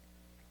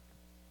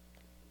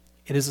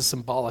 It is a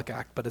symbolic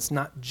act, but it's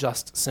not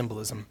just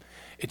symbolism.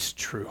 It's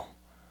true.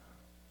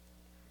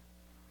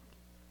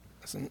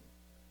 Listen,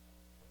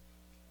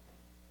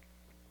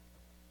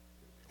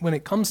 when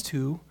it comes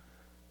to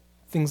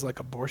things like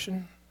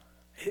abortion,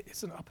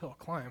 it's an uphill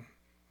climb.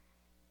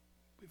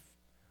 We've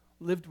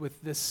lived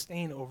with this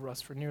stain over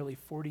us for nearly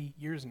 40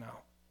 years now,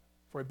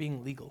 for it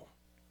being legal.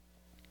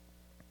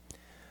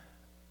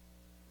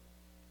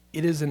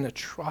 It is an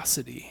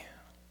atrocity,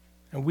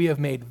 and we have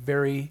made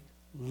very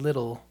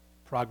little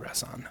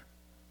progress on.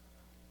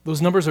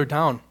 Those numbers are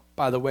down,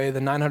 by the way. The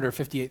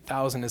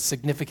 958,000 is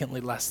significantly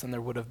less than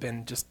there would have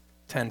been just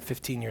 10,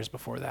 15 years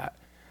before that.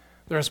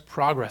 There is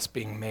progress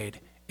being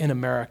made in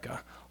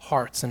America,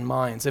 hearts and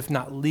minds, if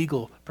not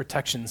legal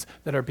protections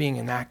that are being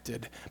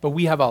enacted. But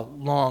we have a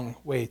long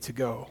way to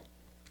go.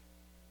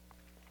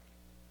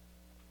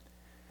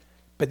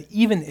 But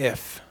even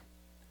if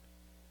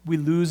we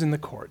lose in the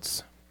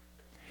courts,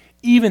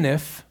 even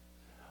if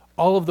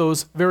all of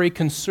those very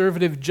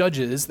conservative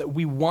judges that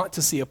we want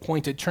to see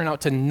appointed turn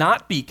out to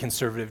not be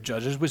conservative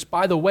judges, which,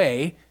 by the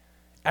way,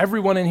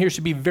 everyone in here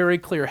should be very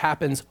clear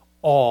happens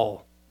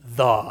all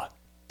the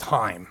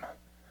time.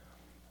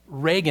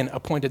 Reagan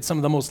appointed some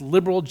of the most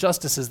liberal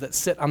justices that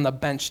sit on the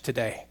bench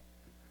today.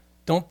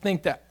 Don't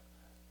think that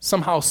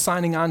somehow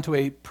signing on to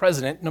a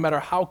president, no matter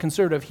how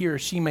conservative he or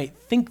she may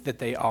think that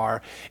they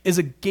are, is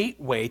a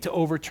gateway to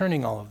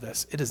overturning all of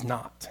this. It is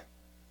not.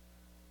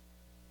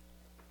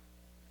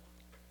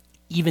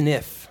 Even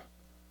if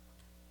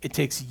it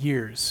takes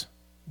years,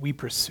 we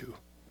pursue.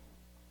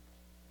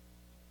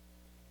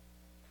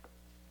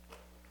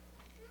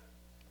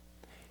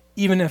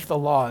 Even if the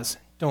laws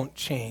don't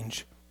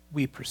change,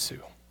 we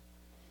pursue.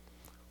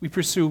 We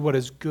pursue what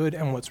is good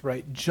and what's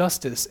right.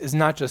 Justice is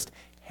not just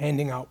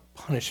handing out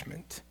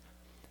punishment.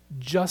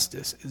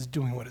 Justice is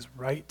doing what is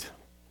right.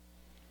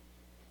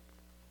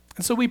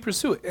 And so we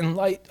pursue it in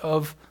light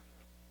of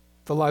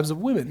the lives of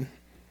women.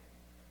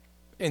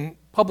 In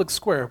public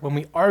square, when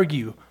we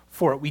argue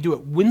for it, we do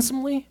it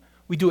winsomely,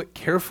 we do it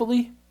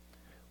carefully,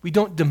 we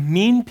don't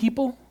demean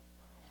people,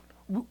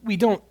 we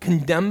don't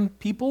condemn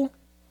people,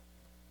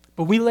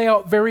 but we lay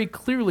out very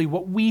clearly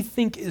what we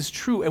think is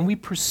true, and we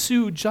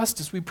pursue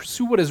justice. We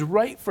pursue what is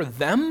right for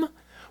them,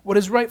 what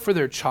is right for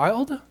their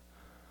child.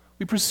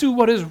 We pursue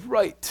what is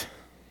right.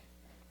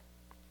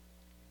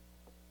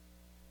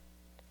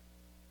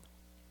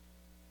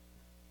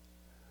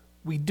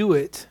 We do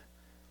it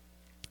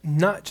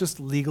not just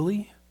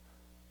legally,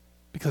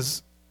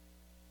 because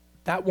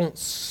that won't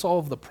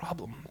solve the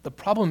problem. The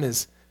problem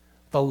is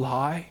the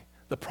lie.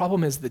 The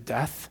problem is the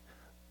death.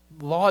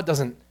 Law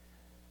doesn't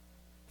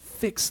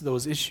fix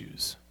those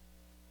issues.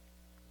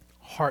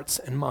 Hearts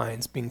and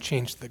minds being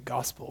changed to the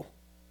gospel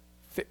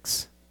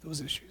fix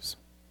those issues.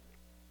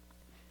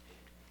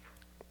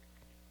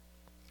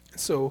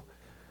 So,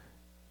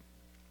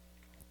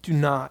 do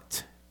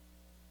not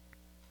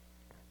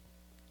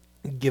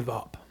give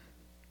up.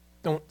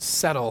 Don't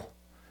settle.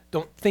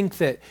 Don't think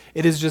that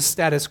it is just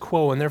status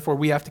quo and therefore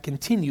we have to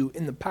continue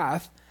in the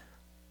path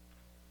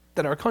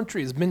that our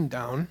country has been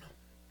down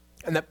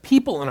and that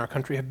people in our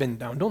country have been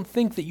down. Don't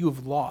think that you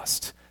have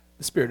lost.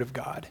 The Spirit of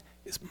God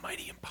is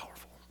mighty and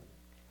powerful.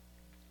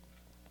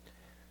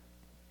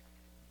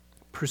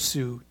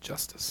 Pursue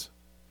justice.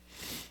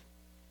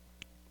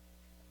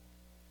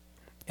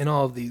 In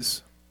all of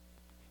these,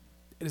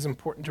 it is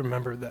important to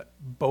remember that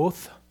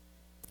both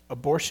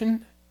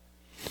abortion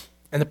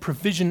and the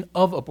provision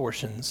of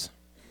abortions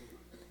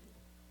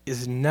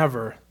is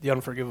never the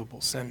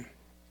unforgivable sin.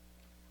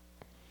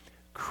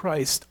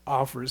 Christ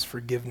offers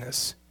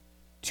forgiveness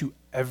to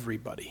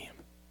everybody. . 。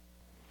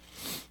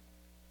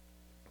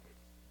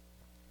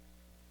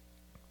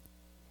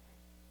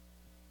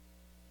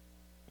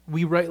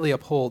we rightly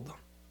uphold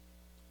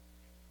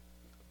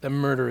that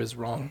murder is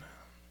wrong.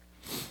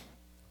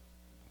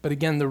 But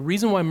again, the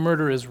reason why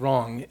murder is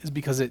wrong is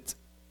because it's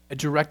a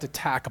direct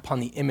attack upon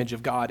the image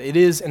of God. It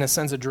is, in a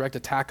sense, a direct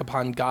attack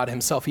upon God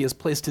himself. He has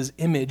placed his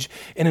image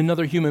in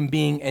another human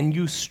being, and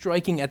you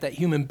striking at that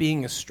human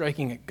being is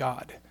striking at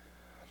God.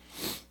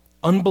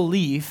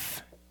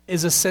 Unbelief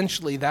is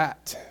essentially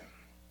that.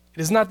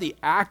 It is not the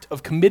act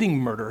of committing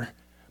murder,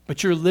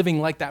 but you're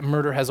living like that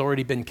murder has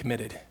already been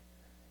committed.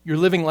 You're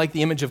living like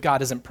the image of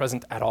God isn't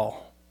present at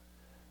all.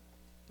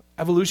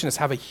 Evolutionists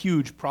have a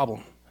huge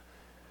problem.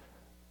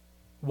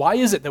 Why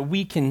is it that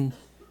we can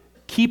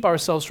keep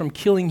ourselves from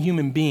killing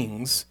human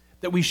beings,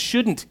 that we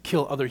shouldn't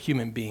kill other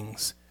human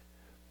beings,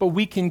 but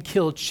we can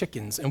kill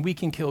chickens and we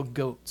can kill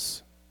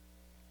goats?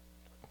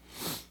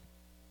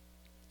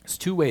 There's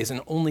two ways,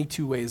 and only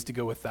two ways to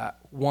go with that.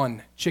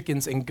 One,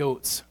 chickens and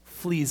goats,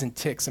 fleas and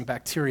ticks and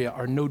bacteria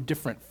are no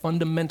different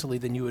fundamentally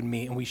than you and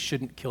me, and we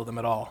shouldn't kill them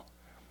at all.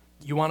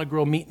 You want to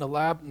grow meat in a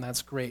lab? And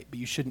that's great, but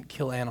you shouldn't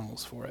kill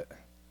animals for it.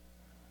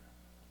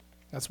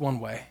 That's one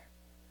way.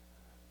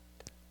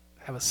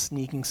 I have a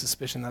sneaking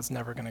suspicion that's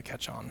never going to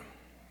catch on.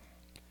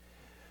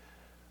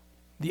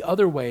 The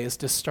other way is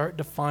to start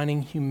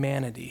defining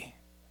humanity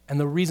and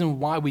the reason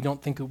why we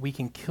don't think that we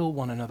can kill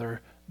one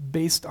another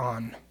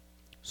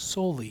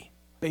solely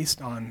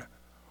based on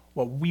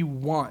what we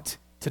want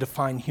to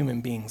define human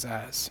beings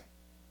as.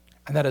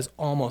 And that is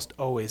almost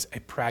always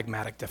a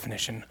pragmatic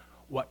definition.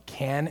 What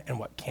can and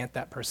what can't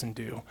that person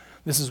do?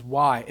 This is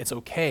why it's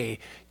okay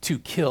to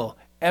kill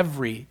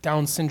every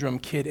Down syndrome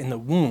kid in the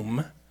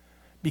womb,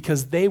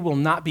 because they will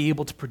not be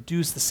able to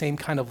produce the same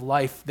kind of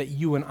life that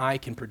you and I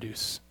can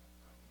produce.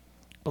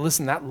 But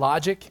listen, that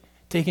logic,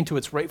 taken to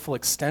its rightful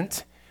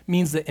extent,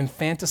 means that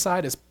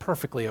infanticide is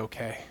perfectly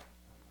okay.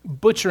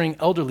 Butchering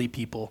elderly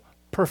people,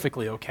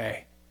 perfectly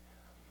okay.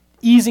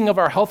 Easing of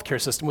our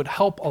healthcare system would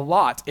help a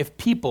lot if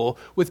people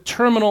with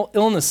terminal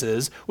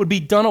illnesses would be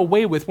done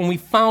away with when we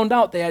found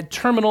out they had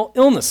terminal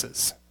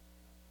illnesses.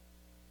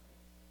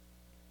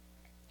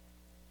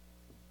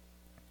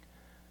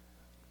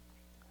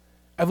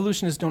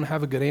 Evolutionists don't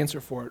have a good answer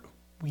for it.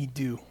 We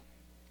do.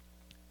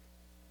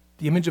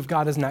 The image of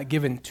God is not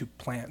given to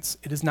plants.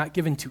 It is not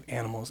given to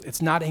animals.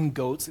 It's not in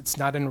goats. It's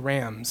not in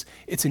rams.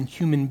 It's in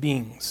human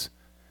beings.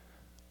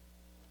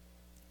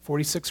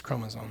 46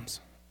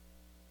 chromosomes.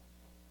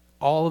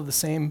 All of the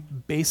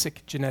same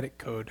basic genetic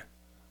code.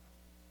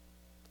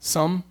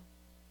 Some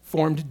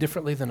formed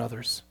differently than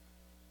others.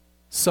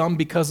 Some,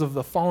 because of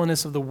the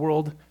fallenness of the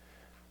world,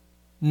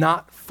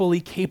 not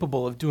fully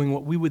capable of doing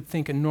what we would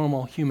think a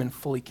normal human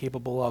fully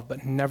capable of,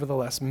 but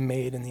nevertheless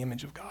made in the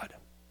image of God.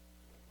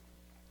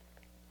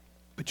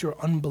 But your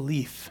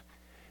unbelief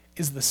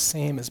is the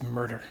same as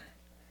murder.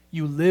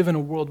 You live in a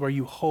world where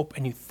you hope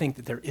and you think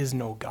that there is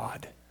no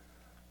God.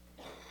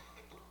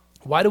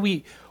 Why do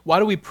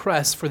we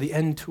press for the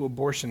end to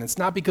abortion? It's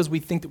not because we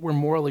think that we're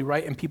morally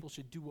right and people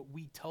should do what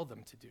we tell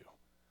them to do.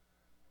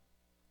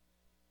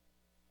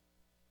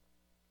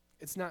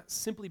 It's not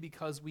simply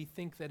because we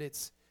think that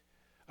it's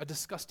a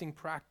disgusting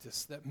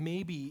practice that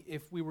maybe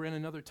if we were in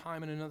another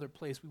time and another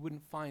place, we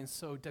wouldn't find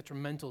so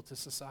detrimental to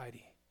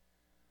society.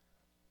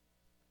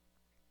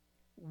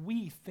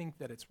 We think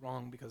that it's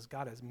wrong because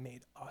God has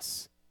made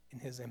us in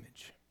his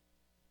image.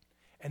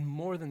 And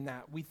more than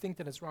that, we think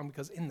that it's wrong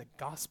because in the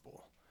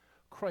gospel,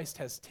 Christ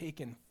has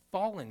taken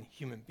fallen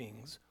human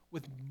beings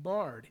with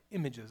marred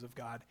images of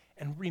God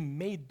and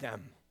remade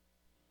them.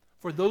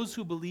 For those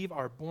who believe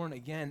are born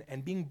again,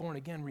 and being born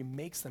again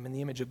remakes them in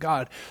the image of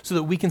God so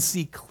that we can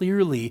see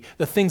clearly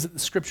the things that the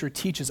Scripture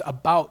teaches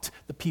about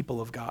the people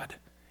of God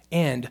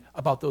and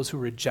about those who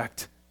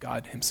reject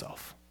God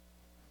himself.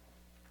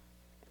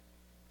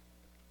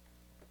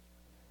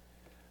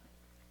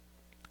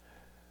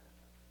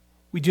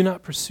 We do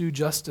not pursue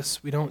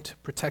justice. We don't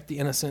protect the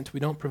innocent. We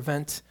don't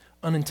prevent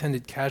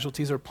unintended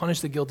casualties or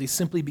punish the guilty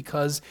simply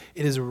because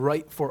it is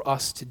right for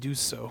us to do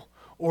so,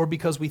 or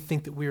because we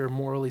think that we are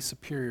morally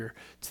superior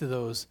to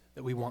those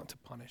that we want to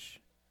punish.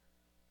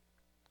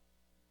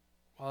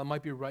 While it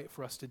might be right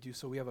for us to do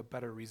so, we have a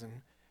better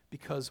reason,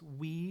 because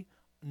we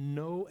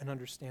know and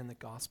understand the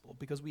gospel,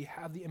 because we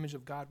have the image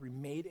of God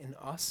remade in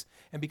us,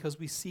 and because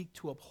we seek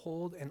to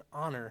uphold and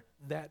honor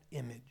that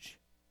image.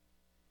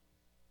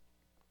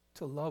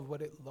 To love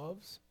what it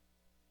loves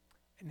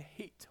and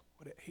hate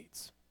what it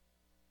hates.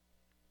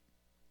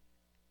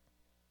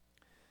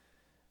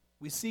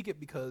 We seek it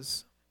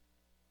because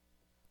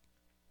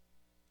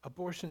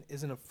abortion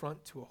is an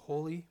affront to a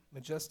holy,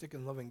 majestic,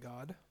 and loving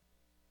God,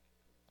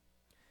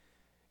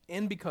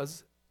 and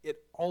because it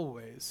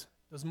always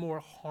does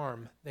more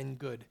harm than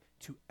good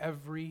to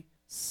every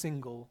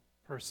single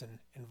person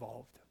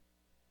involved.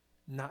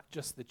 Not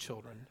just the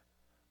children,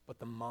 but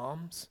the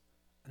moms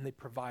and the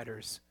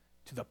providers,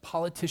 to the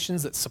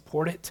politicians that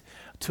support it,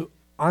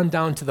 on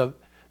down to the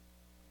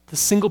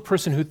single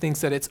person who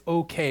thinks that it's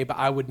okay, but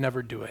I would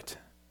never do it.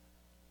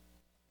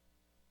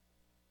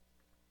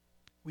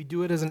 We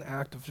do it as an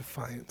act of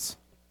defiance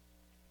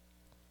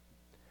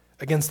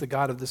against the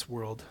God of this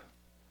world.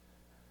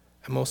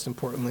 And most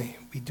importantly,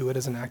 we do it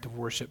as an act of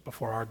worship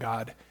before our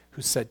God,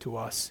 who said to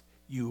us,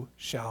 "You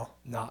shall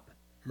not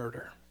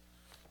murder."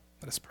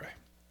 Let us pray.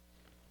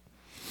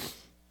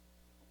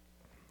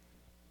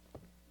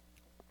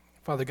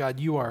 Father God,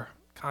 you are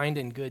kind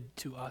and good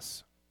to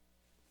us.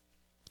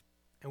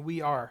 And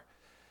we are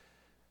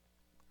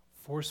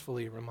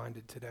forcefully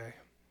reminded today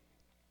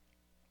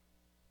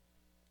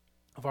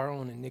of our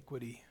own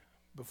iniquity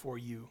before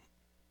you.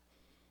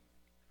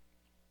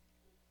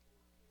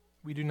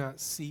 We do not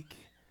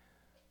seek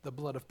the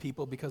blood of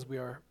people because we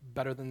are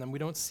better than them. We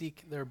don't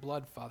seek their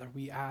blood, Father.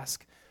 We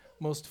ask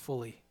most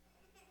fully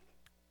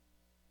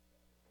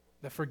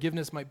that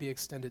forgiveness might be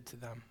extended to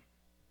them,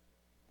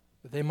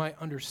 that they might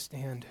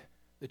understand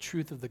the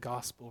truth of the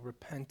gospel,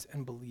 repent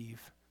and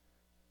believe,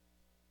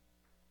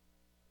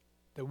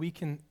 that we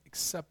can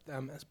accept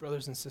them as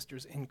brothers and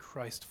sisters in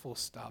Christ, full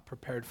stop,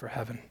 prepared for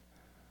heaven.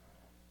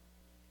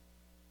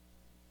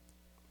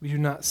 We do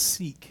not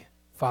seek,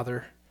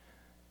 Father,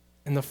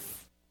 in the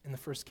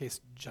first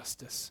case,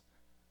 justice,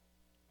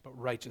 but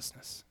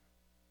righteousness,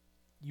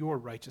 your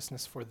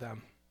righteousness for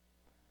them,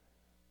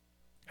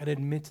 an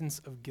admittance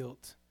of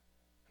guilt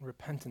and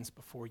repentance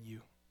before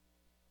you.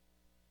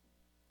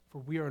 For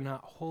we are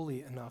not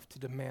holy enough to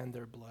demand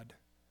their blood.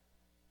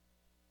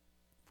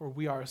 For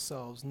we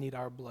ourselves need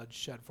our blood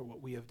shed for what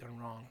we have done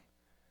wrong.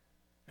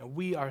 And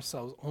we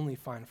ourselves only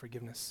find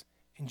forgiveness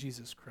in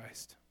Jesus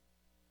Christ.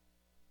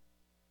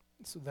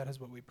 And so that is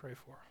what we pray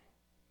for.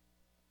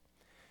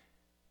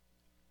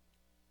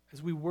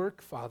 As we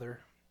work,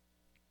 Father,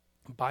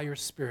 by your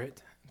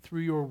Spirit,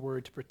 through your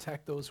word, to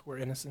protect those who are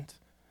innocent,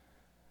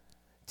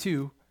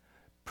 to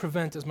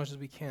prevent as much as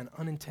we can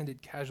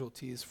unintended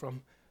casualties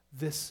from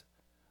this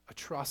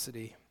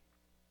atrocity,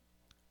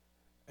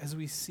 as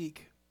we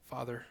seek,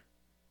 Father,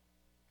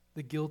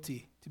 the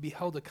guilty to be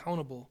held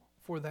accountable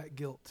for that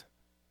guilt,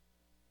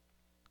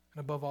 and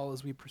above all,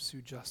 as we pursue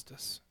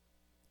justice,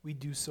 we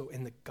do so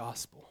in the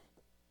gospel,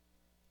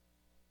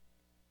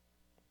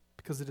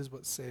 because it is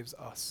what saves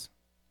us.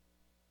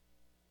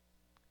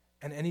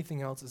 And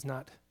anything else is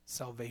not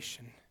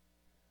salvation.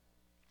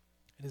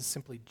 It is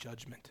simply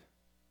judgment.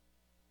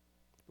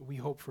 But we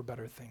hope for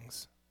better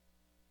things.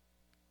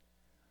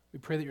 We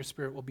pray that your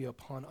Spirit will be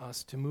upon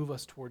us to move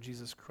us toward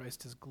Jesus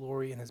Christ, his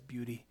glory and his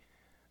beauty,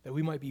 that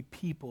we might be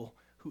people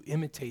who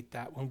imitate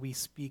that when we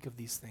speak of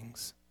these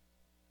things,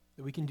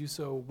 that we can do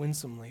so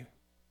winsomely,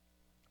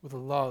 with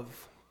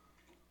love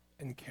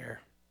and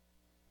care,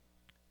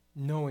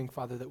 knowing,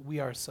 Father, that we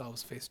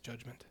ourselves face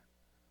judgment,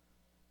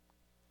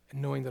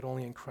 and knowing that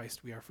only in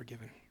Christ we are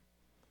forgiven.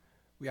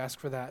 We ask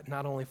for that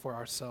not only for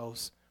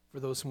ourselves, for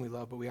those whom we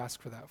love, but we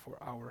ask for that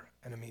for our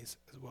enemies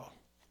as well.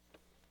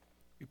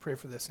 We pray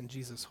for this in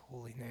Jesus'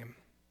 holy name.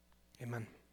 Amen.